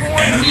warning.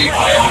 Enemy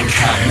ion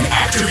cannon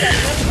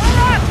activated.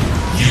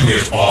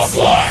 Unit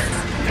offline.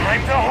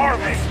 Time to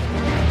harvest.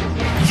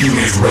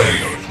 Unit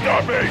ready.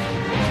 Stop it.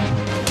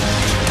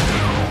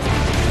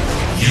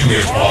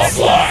 Unit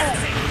offline.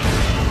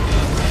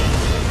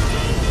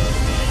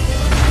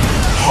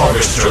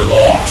 Harvester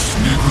lost.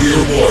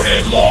 Nuclear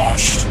warhead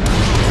launched.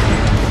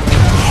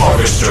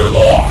 Harvester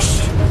lost.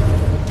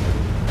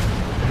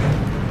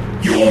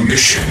 Your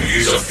mission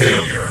is a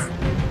failure.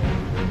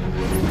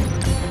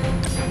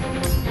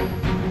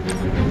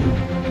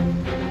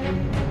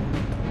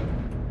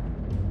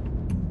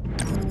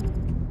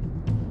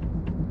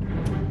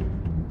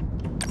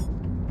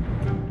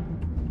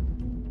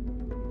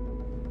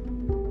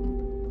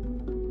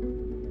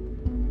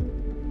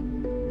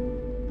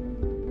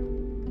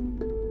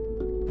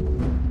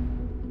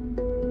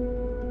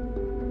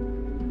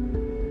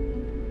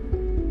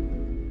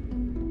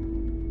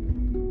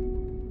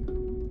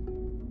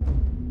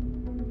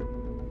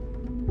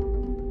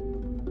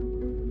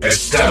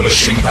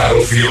 Establishing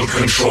battlefield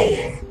control.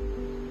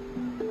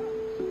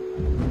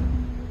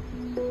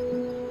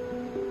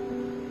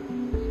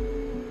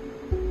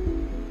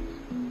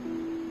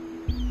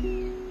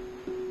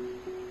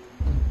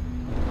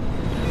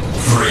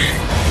 Three,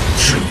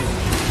 two,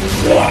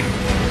 one.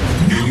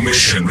 New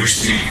mission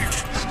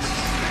received.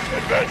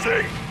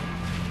 Advancing.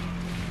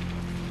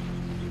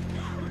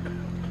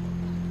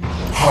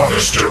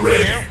 Harvester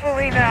ready.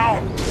 Carefully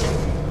now.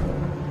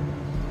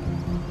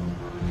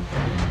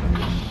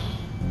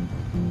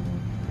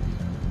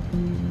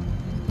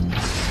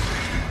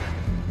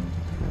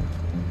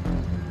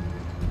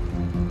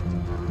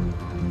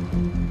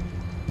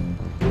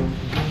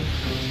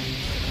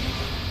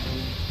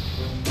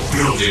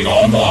 Building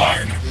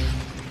online.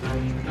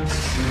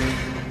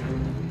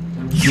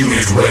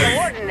 Unit ready.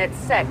 coordinates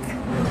set.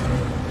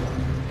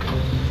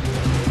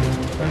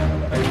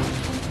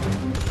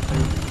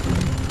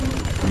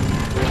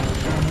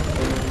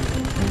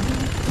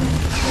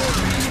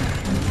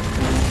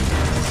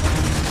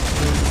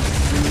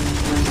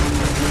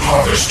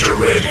 Harvester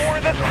ready.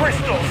 For the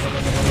crystals.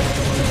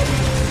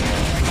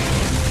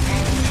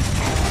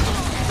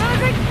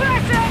 Losing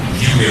pressure!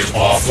 Unit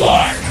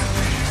offline.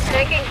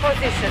 Taking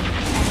position.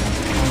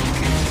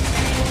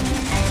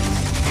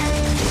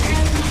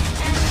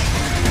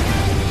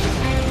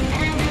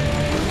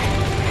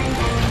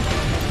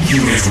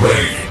 Unit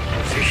ready.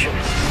 Position.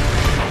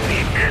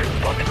 Weak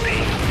but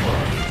painful.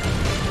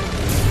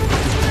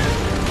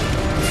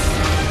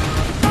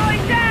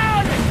 Going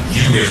down!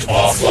 Unit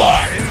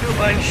offline. Into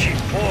Banshee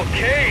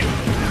 4K.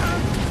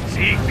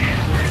 Zeke,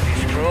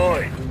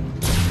 destroyed.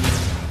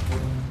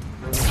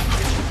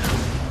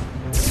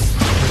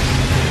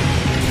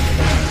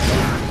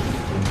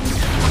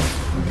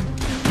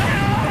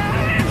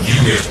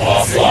 Unit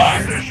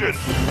offline.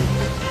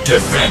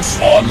 Defense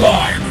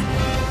online.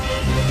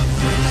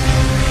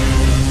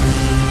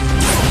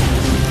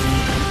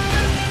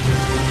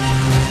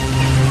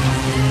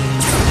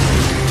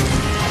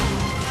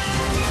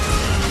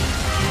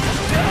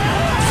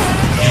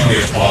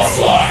 Unit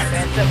offline.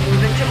 Phantom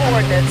moving to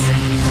coordinates.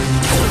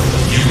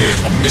 Unit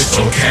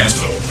missile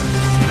canceled.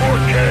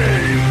 4K.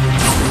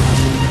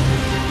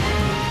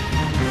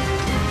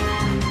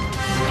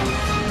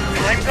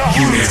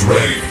 Unit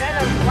ready.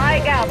 Venom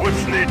flying out.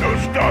 What's need no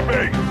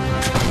stopping?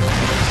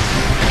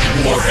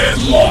 Warhead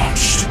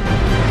launched.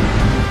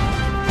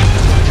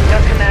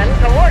 Your command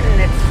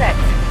coordinates set.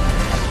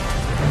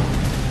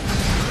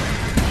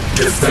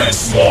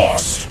 Defense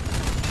lost.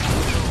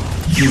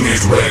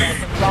 Unit ready.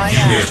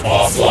 Unit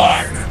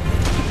offline.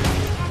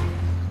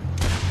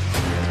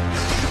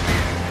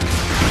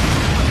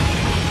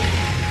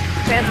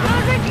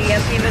 Phantom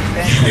EMP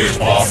missile. Unit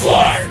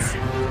offline.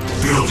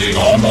 Building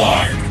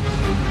online.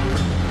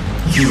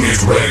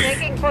 Unit ready.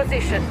 Taking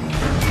position.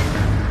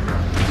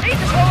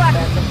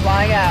 Phantom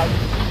flying out.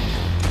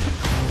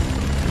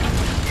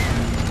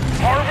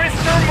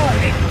 Harvester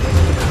moving.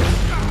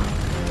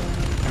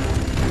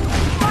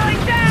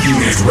 Flying down.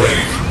 Unit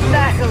ready.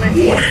 Basilisk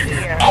is Warning.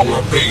 here.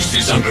 Our base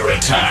is under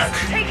attack.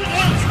 Taking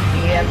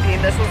heat.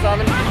 EMP missiles on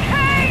the move.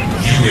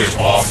 Unit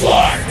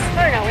offline.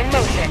 Inferno in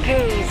motion.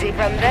 Easy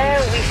from there,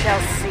 we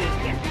shall see.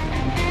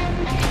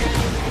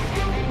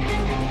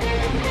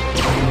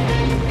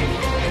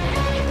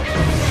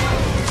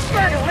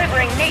 We're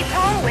delivering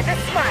napalm with a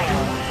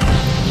smile.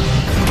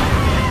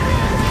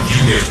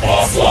 Unit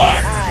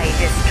offline. I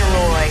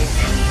destroyed.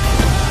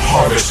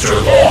 Harvester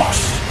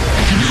lost.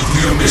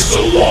 Nuclear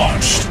missile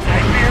launched.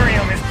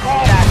 Iberium is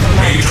called.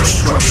 Major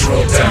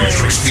structural damage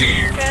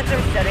received.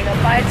 Phantom setting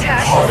up by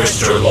attack.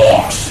 Harvester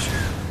lost.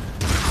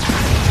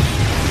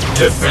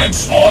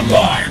 Defense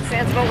online.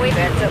 Phantom away.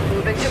 Phantom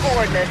moving to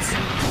coordinates.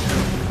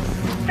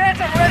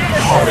 Phantom ready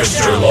to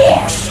Harvester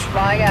lost.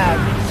 flying out.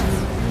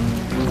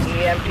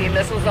 EMP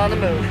missiles on the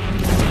move.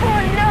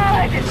 Oh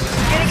no!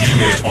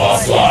 Unit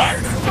offline.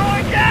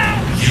 Going down.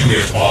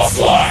 Unit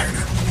offline.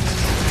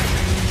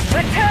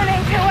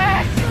 Returning to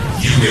us!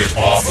 Unit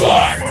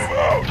offline. Move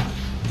out.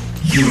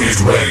 Unit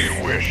ready.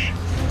 Wish.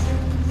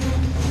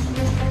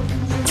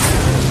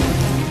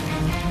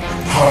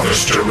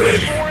 Harvester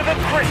ready. For the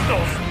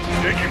crystals.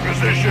 Taking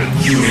position.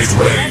 Unit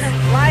ready.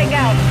 Flying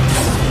out.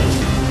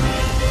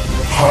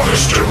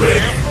 Harvester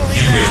ready.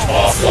 Unit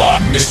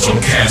offline.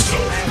 Missile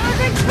canceled.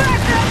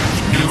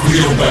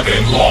 Nuclear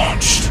weapon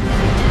launched.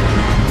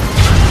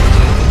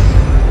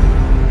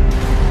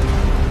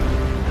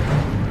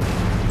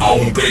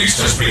 Our base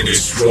has been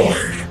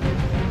destroyed.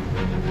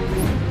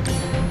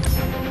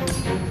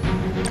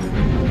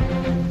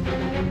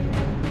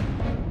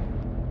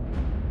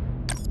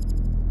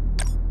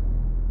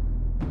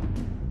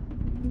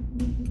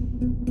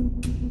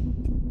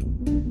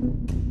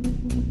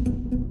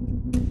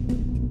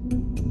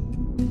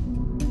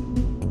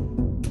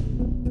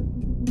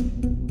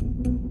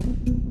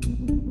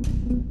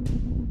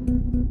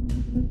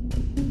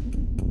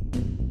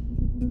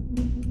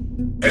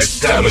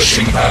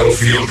 Establishing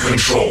battlefield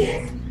control.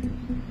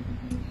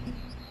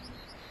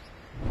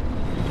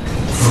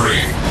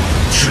 3,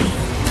 2,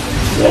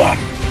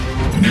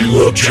 1.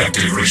 New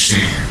objective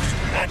received.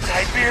 That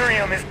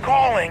Iberium is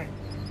calling.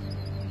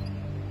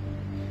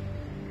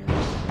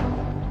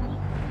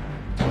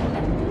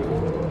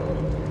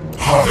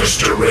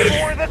 Harvester ready.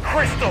 For the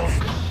crystals.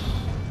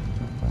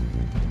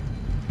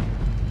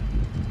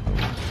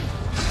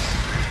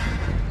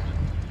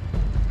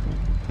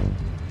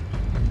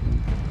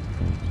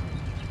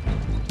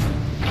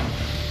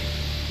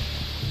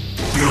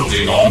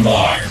 Building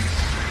online.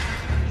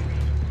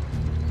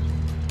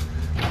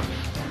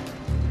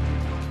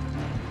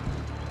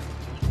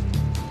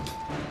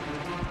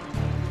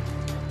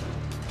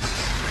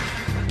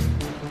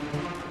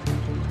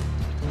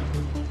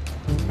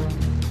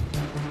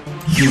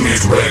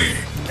 Unit ready.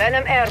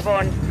 Venom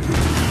airborne.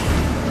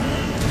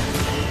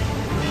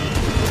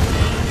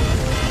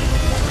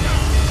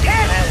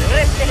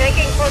 Rift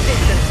taking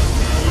position.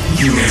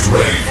 Unit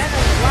ready.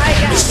 Venom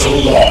flying out.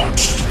 Missile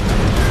launched.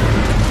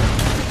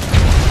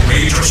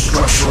 Major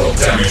structural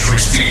damage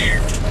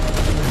received.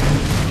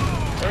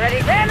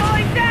 Ready.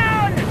 Venom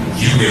down!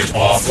 Unit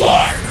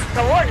offline.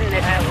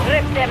 Coordinates have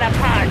ripped them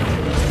apart.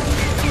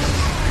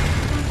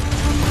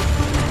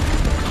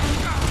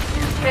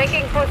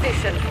 Taking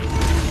position.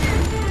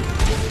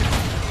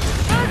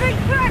 Moving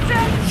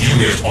traction!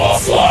 Unit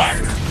offline.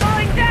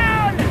 Going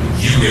down!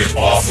 Unit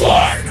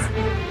offline.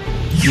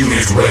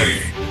 Unit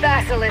ready.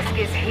 Basilisk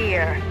is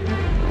here.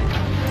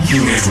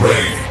 Unit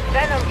ready.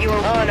 Venom, your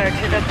honor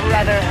to the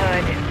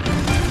Brotherhood.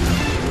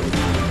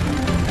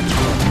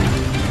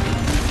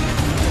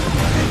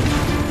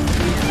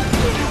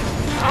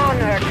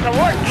 Onward, the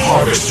work is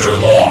Harvester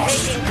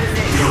lost. taking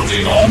position.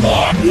 Building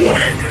online.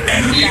 Warning.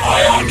 Enemy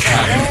ion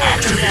cannon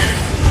activated.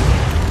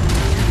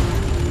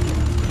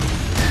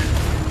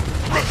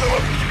 Let's go.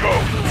 Let's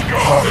go.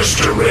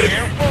 Harvester ready.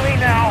 Carefully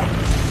now.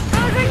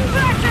 Losing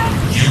backup.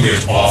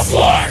 Unit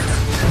offline.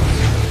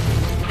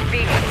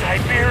 The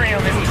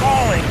Tiberium is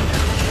calling.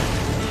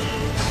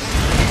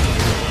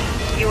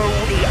 Your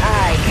woody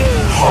eye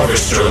gaze.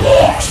 Harvester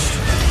lost.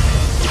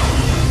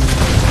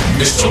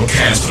 Missile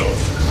cancelled.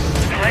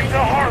 Time to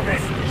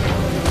harvest.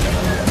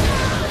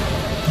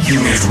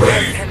 Unit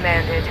ready.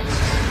 Commanded.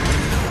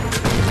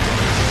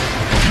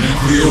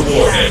 Nuclear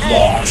warhead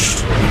launched.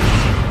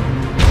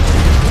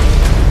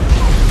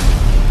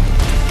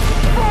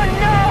 For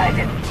nod.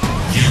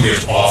 Unit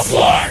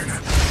offline.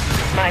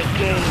 My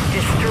gaze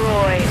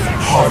destroys.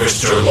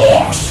 Harvester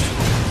lost.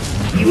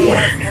 You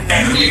Warning.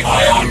 Enemy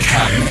ion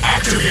cannon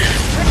activated.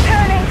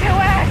 returning to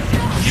us.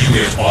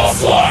 Unit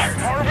offline.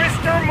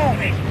 Harvester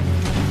moving.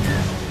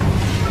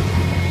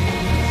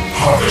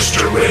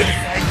 Harvester ready.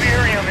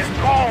 Tiberium is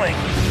calling.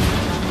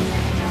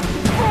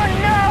 For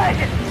nod.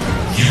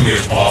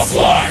 Unit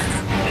offline.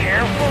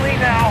 Carefully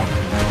now.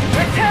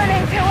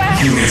 Returning to us.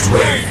 Unit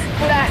ready.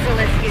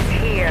 Basilisk is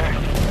here.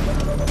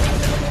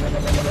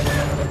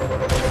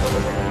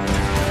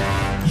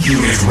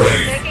 Unit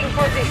ready. Taking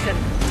position.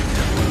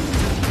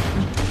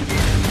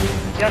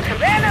 Your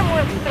command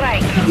will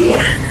strike.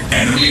 Warning.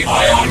 Enemy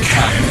ion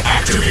cannon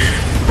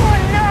activated. For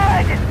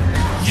nod.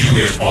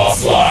 Unit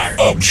offline.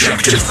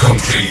 Objective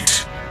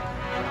complete.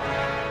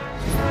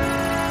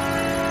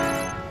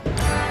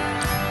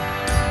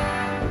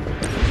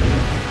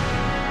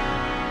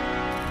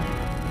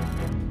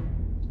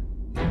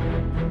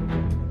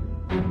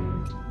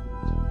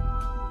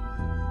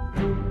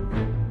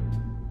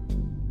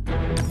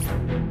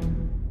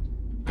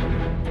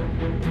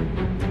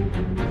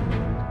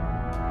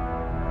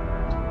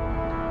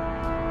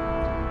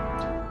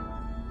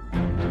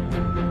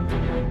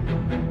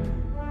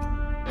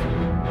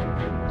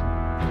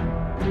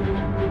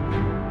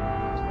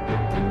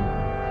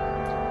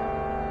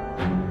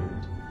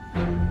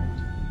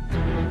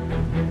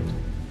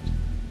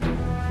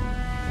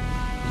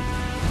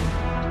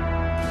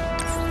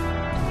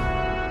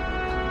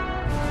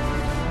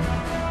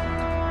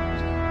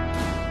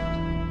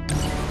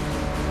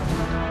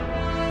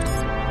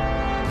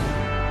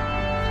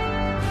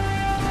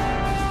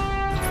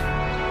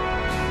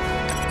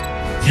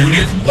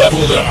 Unit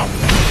leveled up.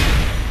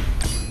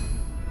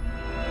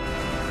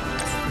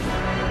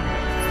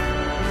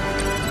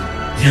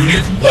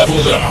 Unit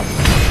leveled up.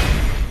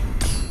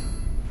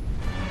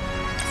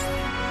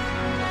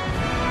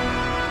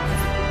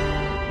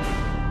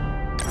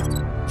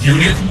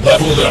 Unit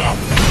leveled up.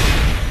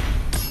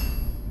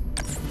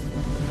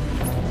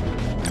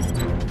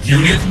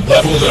 Unit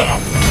leveled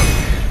up.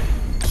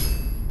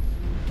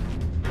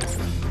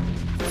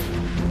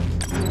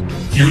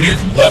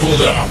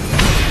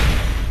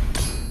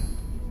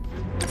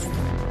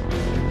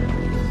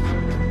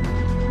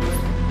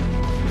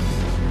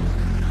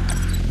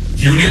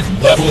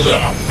 Unit leveled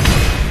up.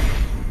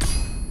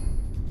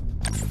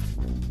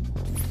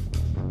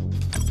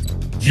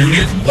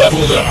 Unit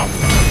leveled up.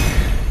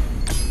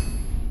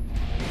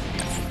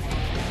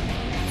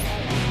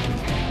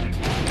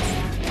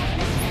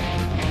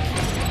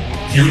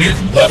 Unit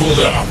leveled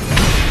up.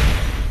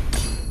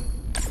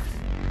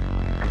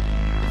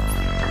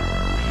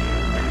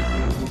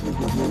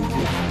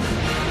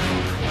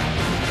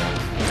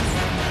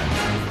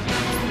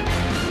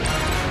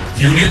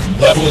 Unit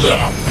leveled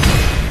up.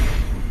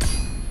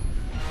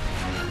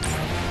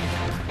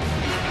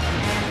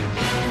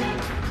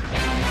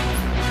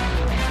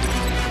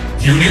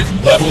 Unit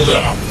leveled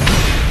up.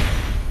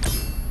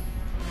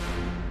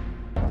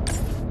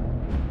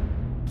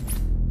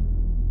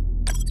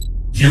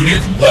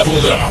 Unit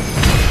leveled up.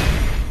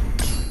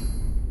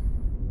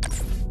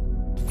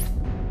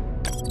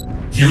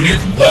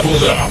 Unit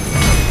leveled up.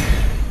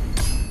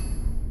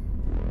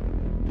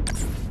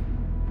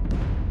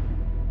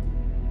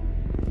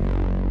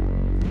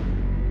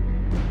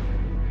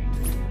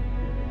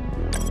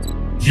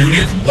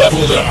 Unit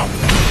leveled up.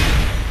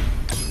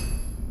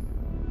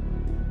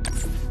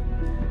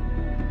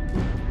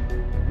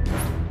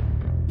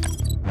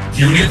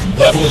 Unit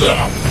leveled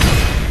up.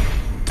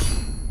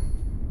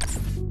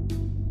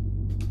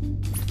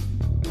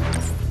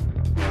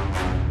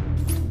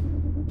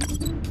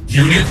 Unit leveled up.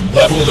 Unit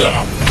leveled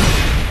up.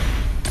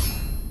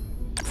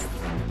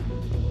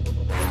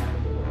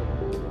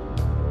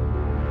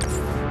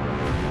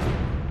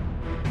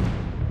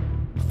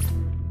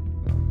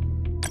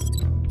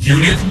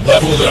 Unit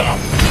leveled up.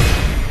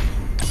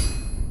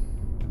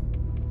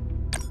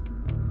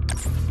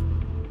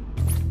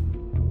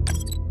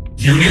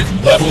 Unit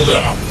leveled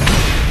up.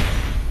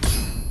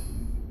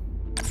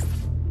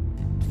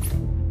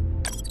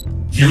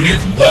 Unit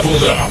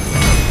leveled up.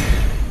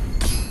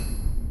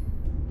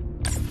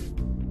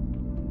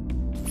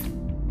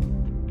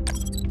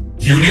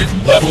 Unit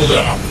leveled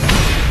up.